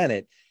to the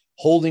Senate.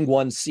 Holding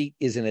one seat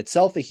is in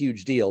itself a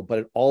huge deal, but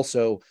it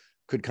also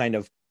could kind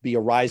of be a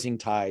rising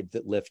tide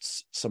that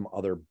lifts some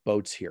other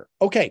boats here.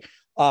 Okay.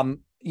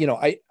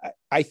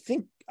 I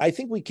think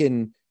we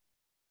can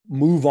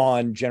move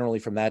on generally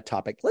from that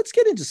topic. Let's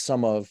get into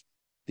some of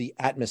the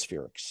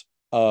atmospherics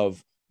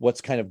of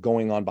what's kind of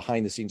going on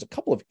behind the scenes. A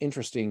couple of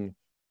interesting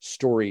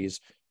stories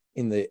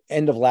in the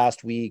end of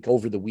last week,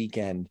 over the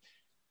weekend,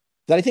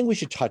 that I think we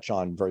should touch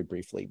on very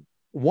briefly.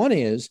 One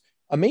is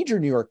a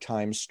major New York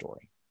Times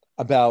story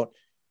about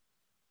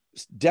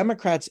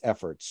Democrats'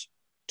 efforts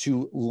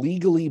to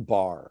legally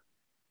bar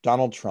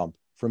Donald Trump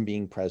from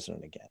being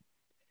president again.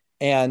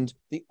 And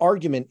the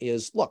argument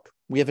is, look,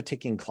 we have a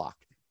ticking clock.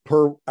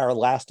 Per our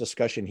last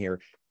discussion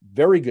here,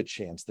 very good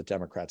chance that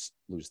Democrats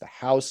lose the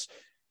House,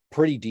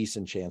 pretty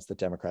decent chance that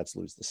Democrats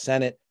lose the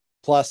Senate.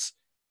 Plus,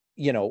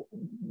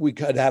 we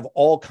could have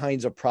all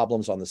kinds of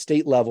problems on the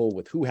state level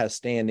with who has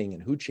standing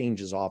and who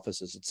changes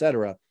offices, et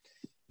cetera.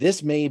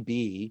 This may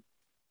be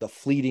the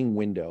fleeting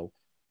window.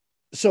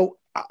 So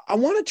I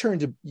want to turn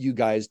to you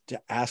guys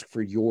to ask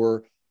for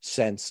your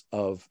sense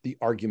of the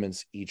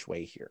arguments each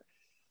way here.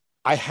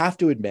 I have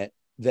to admit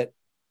that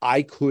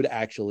I could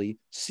actually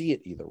see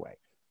it either way.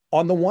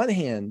 On the one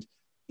hand,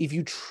 if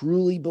you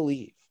truly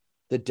believe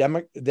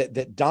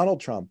that Donald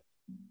Trump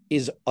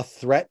is a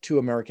threat to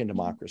American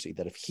democracy,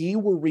 that if he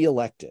were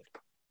reelected,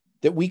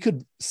 that we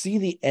could see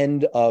the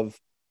end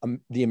of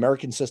the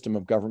American system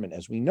of government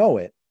as we know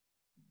it,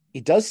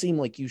 it does seem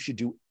like you should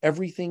do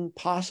everything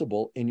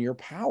possible in your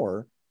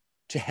power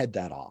to head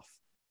that off.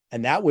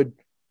 And that would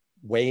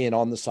weigh in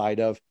on the side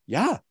of,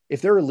 yeah,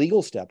 if there are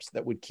legal steps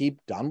that would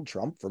keep Donald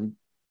Trump from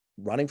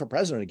running for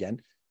president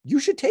again, you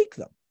should take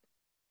them.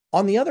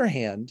 On the other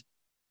hand,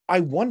 I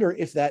wonder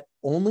if that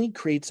only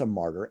creates a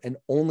martyr and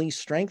only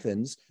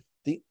strengthens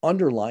the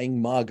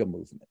underlying MAGA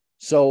movement.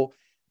 So,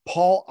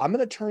 Paul, I'm going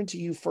to turn to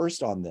you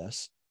first on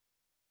this.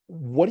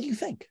 What do you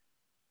think?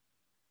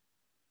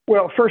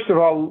 Well, first of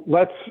all,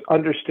 let's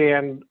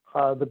understand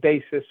the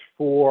basis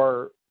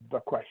for the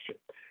question.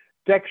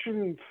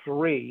 Section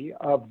 3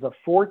 of the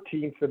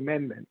 14th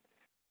Amendment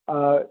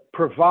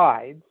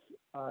provides,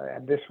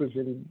 and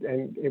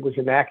it was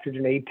enacted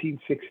in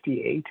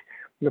 1868.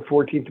 The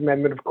 14th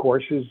Amendment, of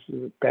course, is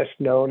best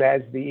known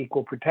as the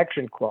Equal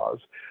Protection Clause.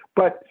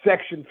 But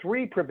Section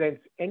 3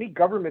 prevents any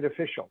government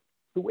official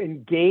who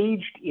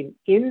engaged in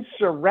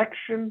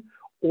insurrection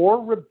or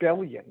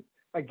rebellion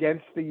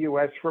against the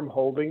U.S. from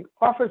holding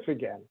office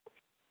again.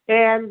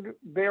 And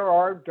there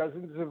are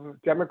dozens of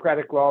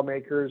Democratic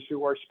lawmakers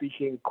who are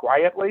speaking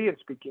quietly and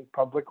speaking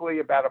publicly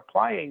about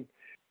applying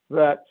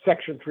the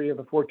Section 3 of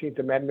the 14th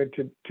Amendment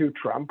to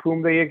Trump,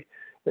 whom they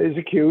is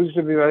accused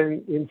of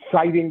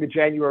inciting the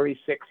January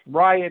 6th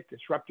riot,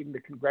 disrupting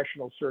the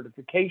congressional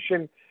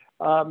certification,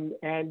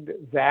 and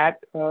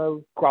that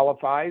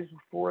qualifies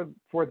for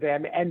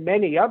them and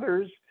many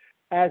others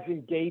as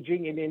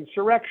engaging in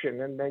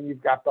insurrection. And then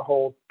you've got the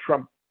whole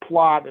Trump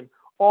plot and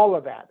all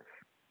of that.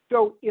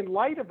 So in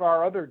light of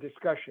our other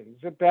discussions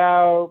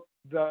about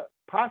the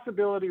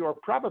possibility or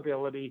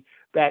probability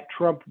that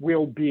Trump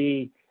will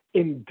be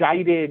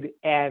indicted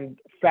and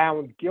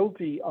found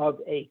guilty of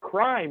a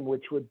crime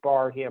which would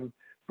bar him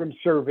from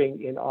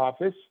serving in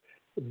office,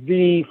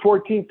 the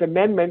 14th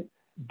Amendment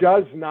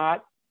does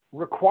not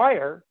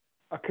require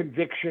a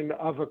conviction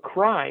of a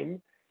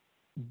crime,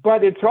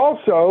 but it's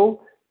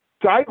also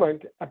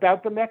silent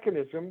about the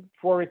mechanism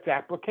for its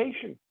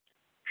application.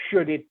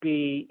 Is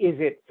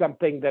it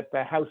something that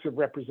the House of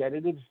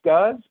Representatives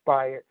does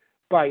by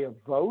a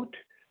vote?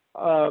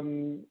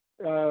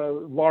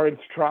 Lawrence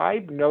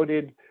Tribe,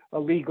 noted a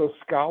legal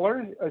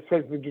scholar,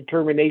 says the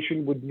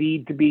determination would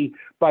need to be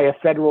by a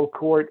federal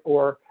court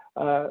or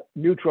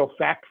neutral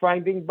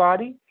fact-finding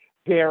body.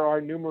 There are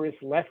numerous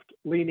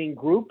left-leaning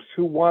groups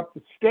who want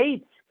the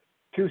states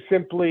to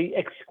simply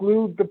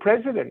exclude the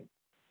president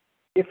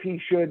if he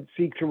should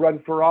seek to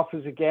run for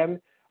office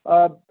again,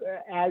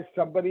 as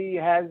somebody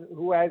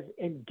who has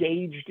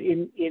engaged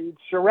in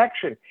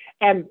insurrection.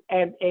 And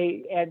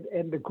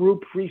the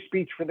group Free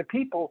Speech for the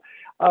People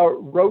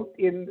wrote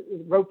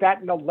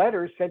that in a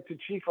letter sent to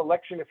chief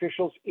election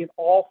officials in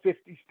all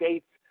 50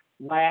 states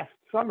last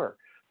summer.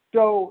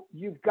 So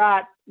you've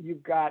got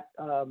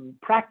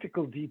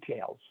practical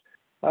details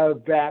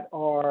that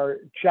are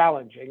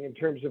challenging in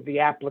terms of the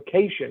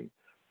application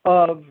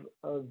of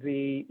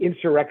the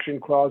insurrection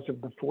clause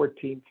of the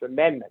 14th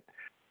Amendment.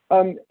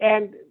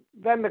 And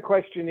then the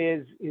question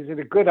is it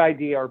a good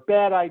idea or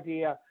bad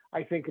idea?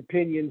 I think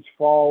opinions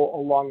fall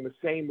along the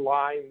same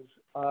lines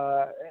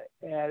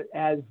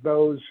as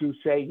those who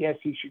say, yes,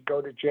 he should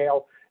go to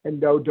jail, and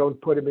no, don't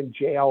put him in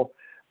jail.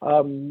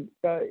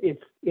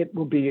 It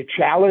will be a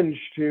challenge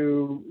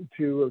to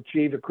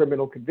achieve a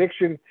criminal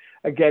conviction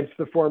against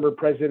the former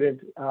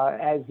president,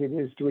 as it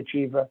is to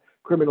achieve a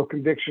criminal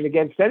conviction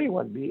against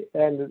anyone.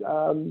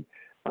 And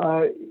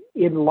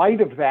in light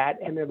of that,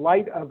 and in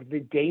light of the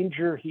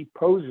danger he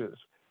poses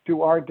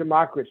to our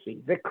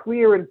democracy, the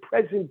clear and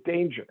present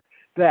danger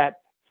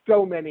that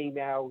so many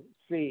now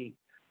see,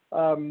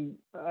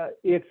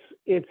 it's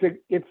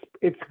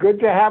good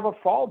to have a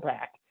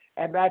fallback.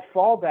 And that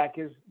fallback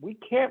is, we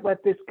can't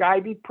let this guy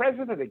be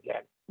president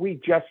again. We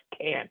just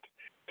can't.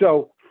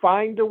 So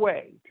find a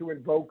way to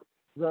invoke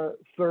the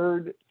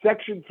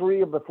Section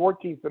 3 of the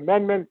 14th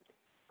Amendment,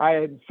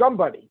 and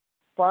somebody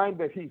find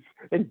that he's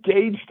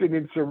engaged in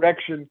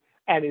insurrection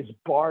and is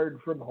barred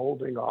from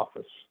holding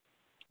office.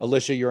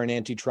 Alicia, you're an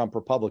anti-Trump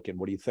Republican.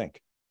 What do you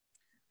think?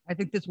 I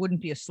think this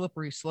wouldn't be a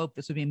slippery slope.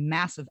 This would be a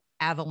massive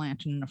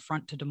avalanche and an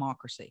affront to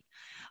democracy.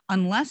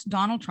 Unless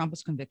Donald Trump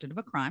is convicted of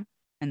a crime,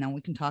 and then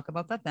we can talk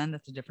about that then,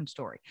 that's a different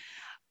story.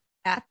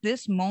 At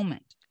this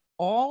moment,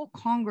 all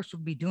Congress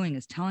would be doing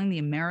is telling the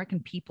American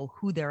people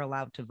who they're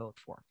allowed to vote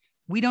for.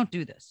 We don't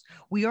do this.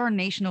 We are a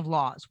nation of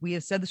laws. We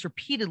have said this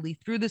repeatedly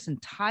through this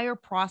entire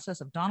process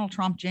of Donald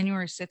Trump,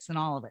 January 6th, and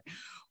all of it.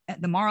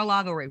 At the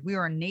Mar-a-Lago raid, we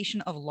are a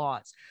nation of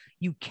laws.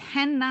 You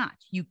cannot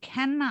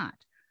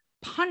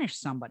punish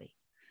somebody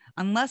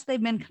unless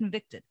they've been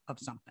convicted of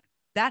something.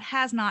 That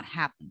has not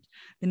happened.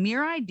 The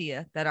mere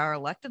idea that our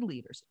elected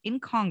leaders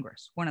in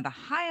Congress, one of the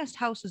highest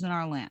houses in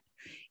our land,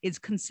 is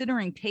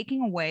considering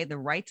taking away the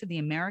rights of the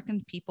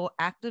American people,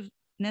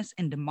 activeness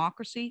and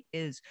democracy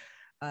is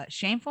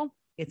shameful.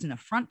 It's an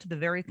affront to the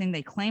very thing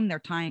they claim they're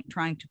trying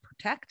to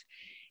protect.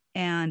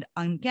 And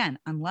again,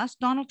 unless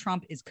Donald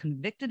Trump is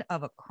convicted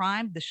of a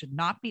crime, this should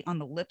not be on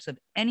the lips of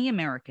any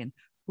American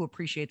who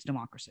appreciates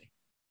democracy.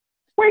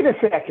 Wait a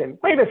second.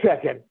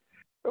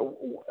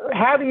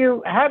 How do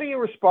you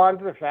respond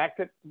to the fact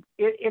that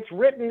it's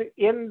written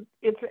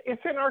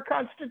it's in our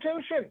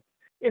Constitution?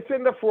 It's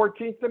in the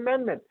 14th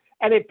Amendment,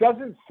 and it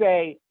doesn't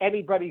say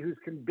anybody who's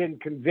been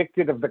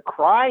convicted of the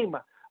crime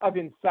of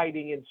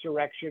inciting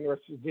insurrection or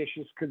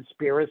seditious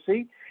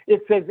conspiracy.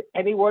 It says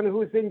anyone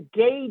who is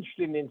engaged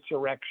in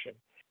insurrection.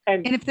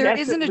 And if there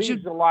yes,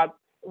 isn't a lot.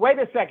 Wait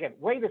a second.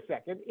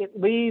 It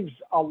leaves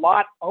a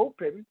lot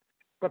open,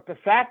 but the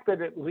fact that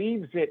it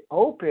leaves it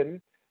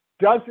open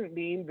doesn't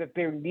mean that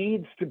there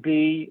needs to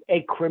be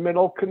a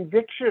criminal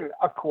conviction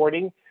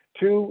according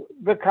to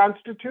the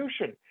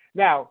Constitution.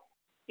 Now,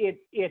 it's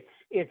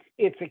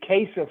a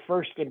case of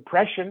first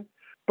impression,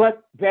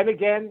 but then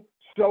again,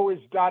 so is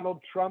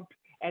Donald Trump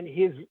and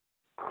his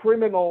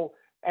criminal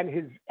and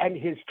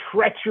his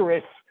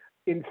treacherous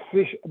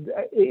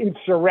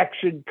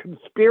insurrection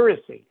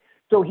conspiracy.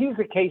 So he's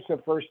a case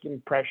of first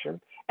impression.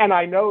 And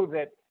I know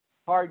that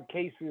hard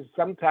cases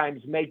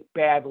sometimes make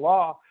bad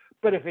law,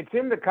 but if it's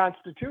in the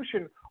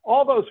Constitution,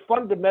 all those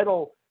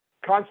fundamental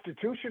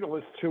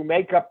constitutionalists who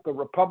make up the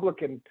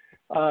Republican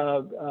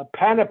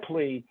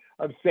panoply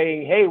of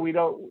saying, hey, we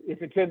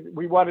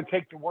want to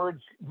take the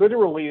words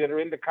literally that are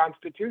in the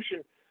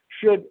Constitution,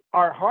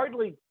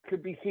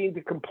 could be seen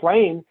to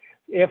complain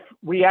if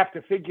we have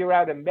to figure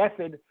out a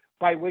method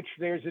by which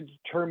there's a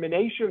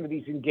determination that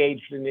he's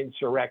engaged in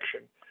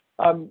insurrection,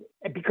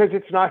 because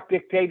it's not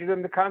dictated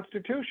in the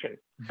Constitution.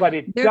 But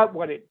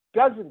what it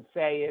doesn't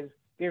say is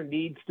there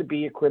needs to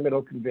be a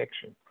criminal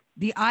conviction.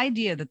 The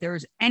idea that there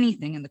is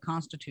anything in the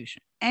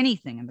Constitution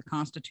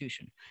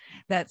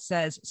that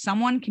says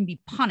someone can be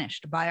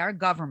punished by our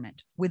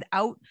government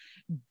without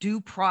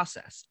due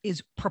process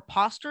is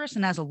preposterous.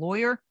 And as a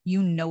lawyer,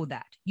 you know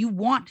that. You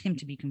want him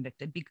to be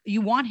convicted.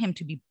 You want him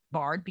to be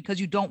barred because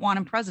you don't want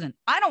him president.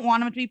 I don't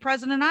want him to be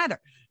president either.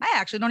 I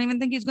actually don't even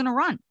think he's going to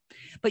run.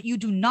 But you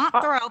do not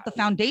throw out the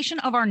foundation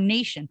of our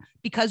nation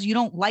because you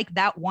don't like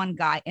that one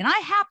guy. And I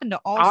happen to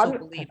also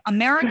believe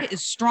America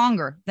is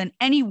stronger than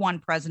any one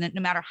president,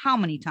 no matter how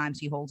many times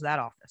he holds that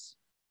office.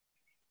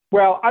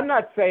 Well, I'm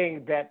not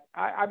saying that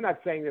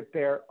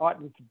there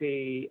oughtn't to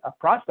be a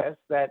process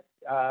that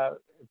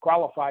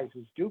qualifies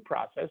as due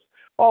process.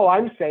 All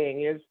I'm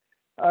saying is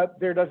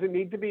there doesn't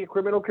need to be a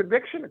criminal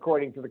conviction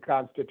according to the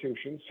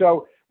Constitution.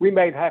 So we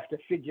might have to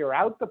figure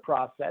out the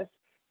process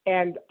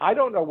And I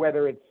don't know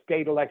whether it's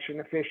state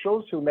election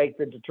officials who make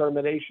the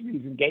determination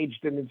he's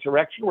engaged in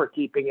insurrection, we're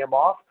keeping him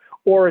off,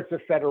 or it's a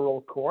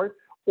federal court,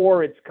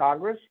 or it's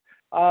Congress.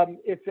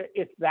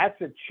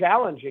 That's a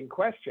challenging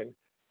question.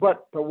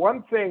 But the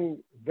one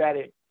thing that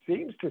it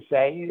seems to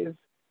say is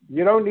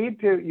you don't need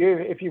to,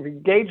 if you've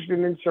engaged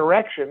in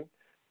insurrection,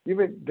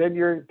 then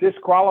you're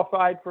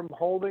disqualified from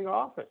holding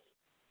office.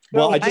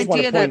 Well, I just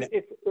want to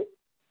point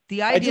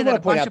the idea that a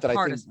bunch of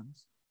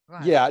partisans.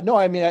 Yeah, no,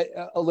 I mean,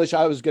 Alicia,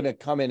 I was going to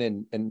come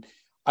in and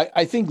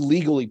I think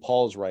legally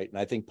Paul's right. And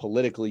I think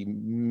politically,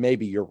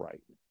 maybe you're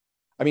right.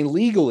 I mean,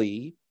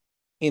 legally,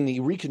 in the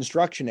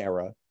Reconstruction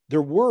era,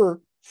 there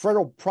were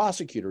federal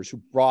prosecutors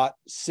who brought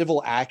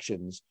civil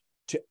actions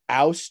to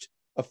oust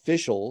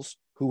officials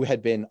who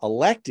had been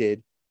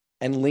elected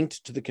and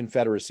linked to the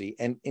Confederacy.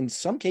 And in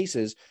some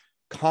cases,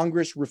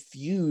 Congress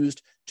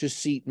refused to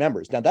seat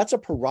members. Now, that's a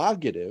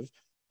prerogative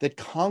that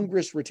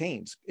Congress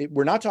retains.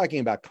 We're not talking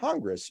about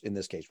Congress in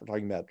this case. We're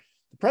talking about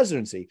the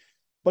presidency.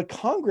 But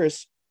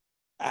Congress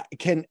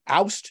can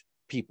oust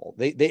people.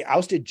 They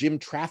ousted Jim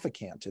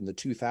Traficant in the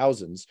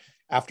 2000s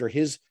after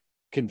his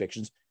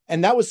convictions.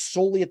 And that was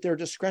solely at their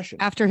discretion.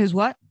 After his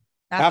what?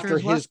 After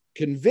his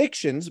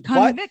convictions.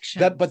 But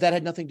that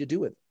had nothing to do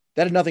with it.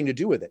 That had nothing to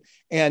do with it.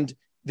 And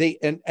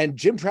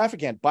Jim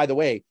Traficant, by the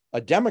way,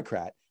 a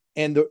Democrat,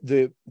 and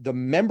the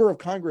member of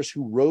Congress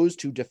who rose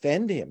to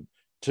defend him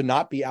to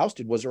not be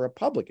ousted was a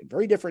Republican.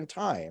 Very different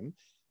time.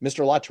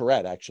 Mr.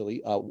 LaTourette,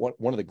 actually,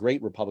 one of the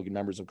great Republican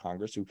members of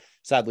Congress who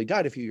sadly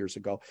died a few years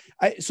ago.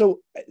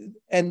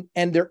 And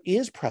there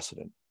is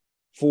precedent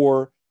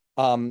for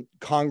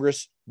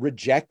Congress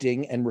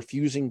rejecting and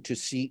refusing to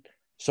seat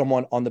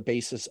someone on the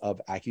basis of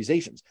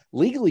accusations.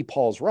 Legally,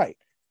 Paul's right.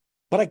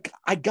 But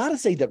I got to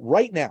say that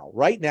right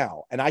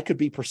now, and I could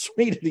be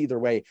persuaded either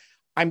way,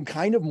 I'm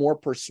kind of more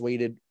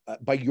persuaded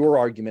by your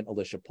argument,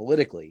 Alicia,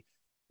 politically,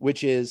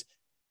 which is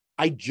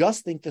I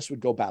just think this would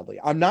go badly.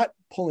 I'm not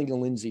pulling a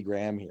Lindsey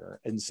Graham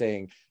here and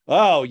saying,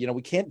 oh,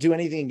 we can't do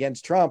anything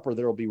against Trump or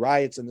there will be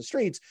riots in the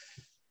streets.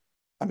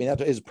 I mean,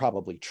 that is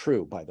probably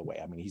true, by the way.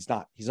 I mean, he's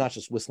not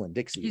just whistling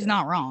Dixie. He's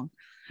not wrong.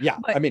 Yeah.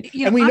 But, I mean,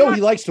 and we know he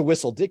likes to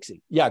whistle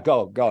Dixie. Yeah,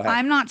 go ahead.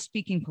 I'm not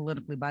speaking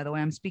politically, by the way.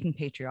 I'm speaking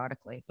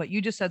patriotically. But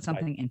you just said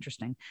something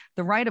interesting.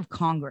 The right of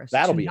Congress.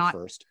 That'll be a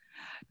first.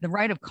 The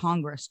right of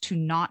Congress to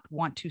not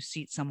want to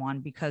seat someone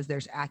because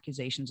there's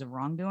accusations of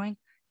wrongdoing.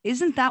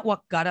 Isn't that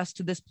what got us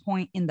to this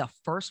point in the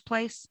first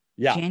place?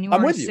 Yeah.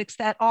 January 6th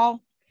at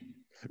all?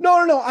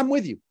 No. I'm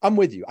with you.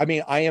 I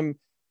mean, I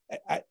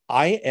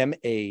am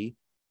a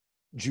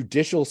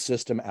judicial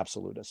system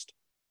absolutist.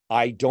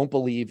 I don't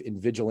believe in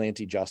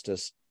vigilante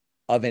justice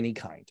of any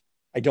kind.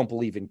 I don't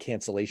believe in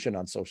cancellation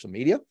on social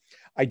media.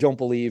 I don't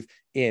believe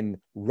in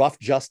rough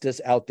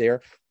justice out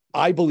there.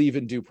 I believe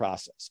in due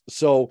process.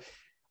 So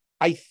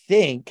I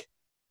think,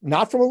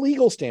 not from a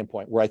legal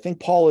standpoint, where I think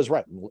Paul is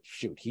right.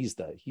 Shoot, he's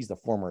the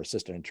former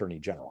assistant attorney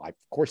general. Of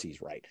course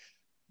he's right.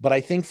 But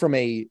I think from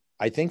a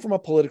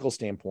political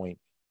standpoint,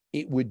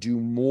 it would do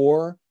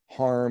more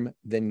harm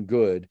than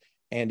good,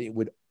 and it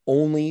would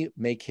only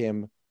make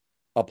him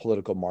a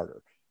political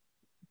martyr.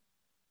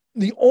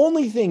 The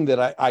only thing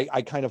that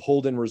I kind of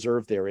hold in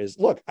reserve there is,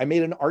 look, I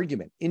made an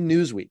argument in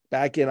Newsweek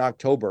back in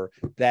October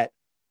that,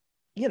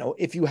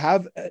 if you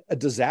have a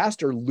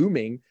disaster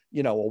looming,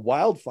 a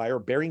wildfire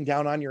bearing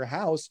down on your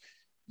house,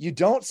 you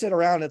don't sit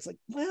around. It's like,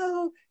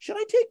 well, should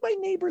I take my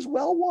neighbor's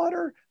well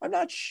water? I'm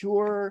not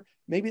sure.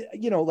 Maybe,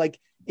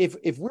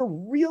 if we're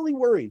really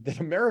worried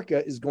that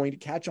America is going to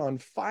catch on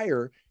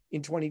fire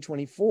in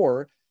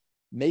 2024,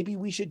 maybe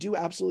we should do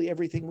absolutely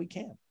everything we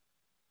can.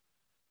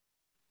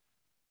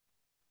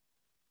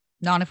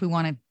 Not if we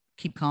want to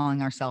keep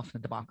calling ourselves a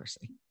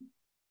democracy.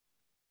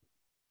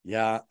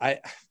 Yeah,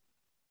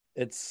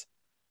 it's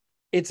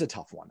a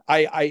tough one.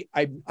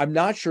 I'm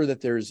not sure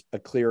that there's a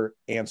clear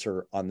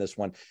answer on this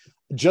one.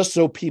 Just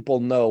so people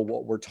know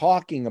what we're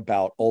talking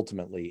about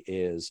ultimately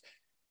is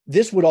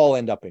this would all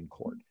end up in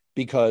court,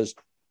 because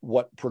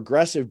what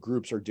progressive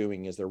groups are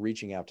doing is they're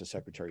reaching out to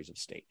secretaries of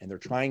state and they're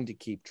trying to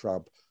keep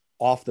Trump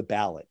off the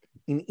ballot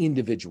in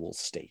individual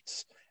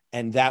states.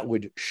 And that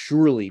would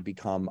surely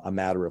become a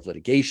matter of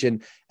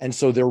litigation. And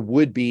so there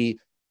would be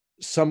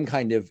some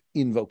kind of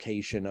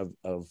invocation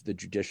of the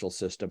judicial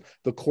system.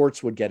 The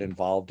courts would get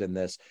involved in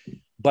this.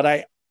 But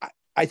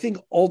I think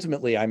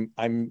ultimately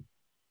I'm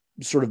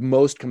sort of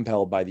most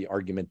compelled by the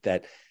argument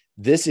that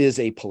this is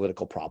a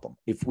political problem.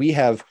 If we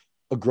have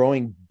a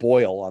growing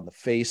boil on the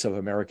face of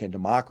American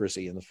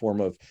democracy in the form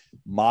of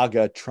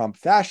MAGA Trump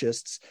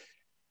fascists,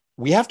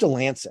 we have to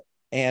lance it.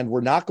 And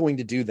we're not going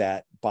to do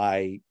that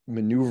by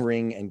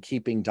maneuvering and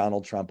keeping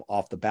Donald Trump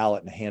off the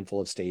ballot in a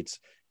handful of states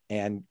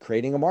and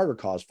creating a martyr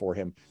cause for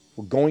him.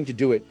 We're going to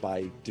do it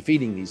by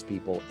defeating these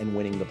people and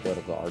winning the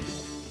political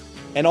argument.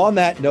 And on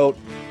that note,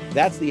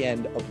 that's the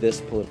end of this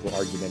political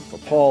argument. For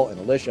Paul and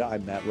Alicia,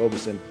 I'm Matt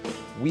Robeson.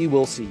 We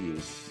will see you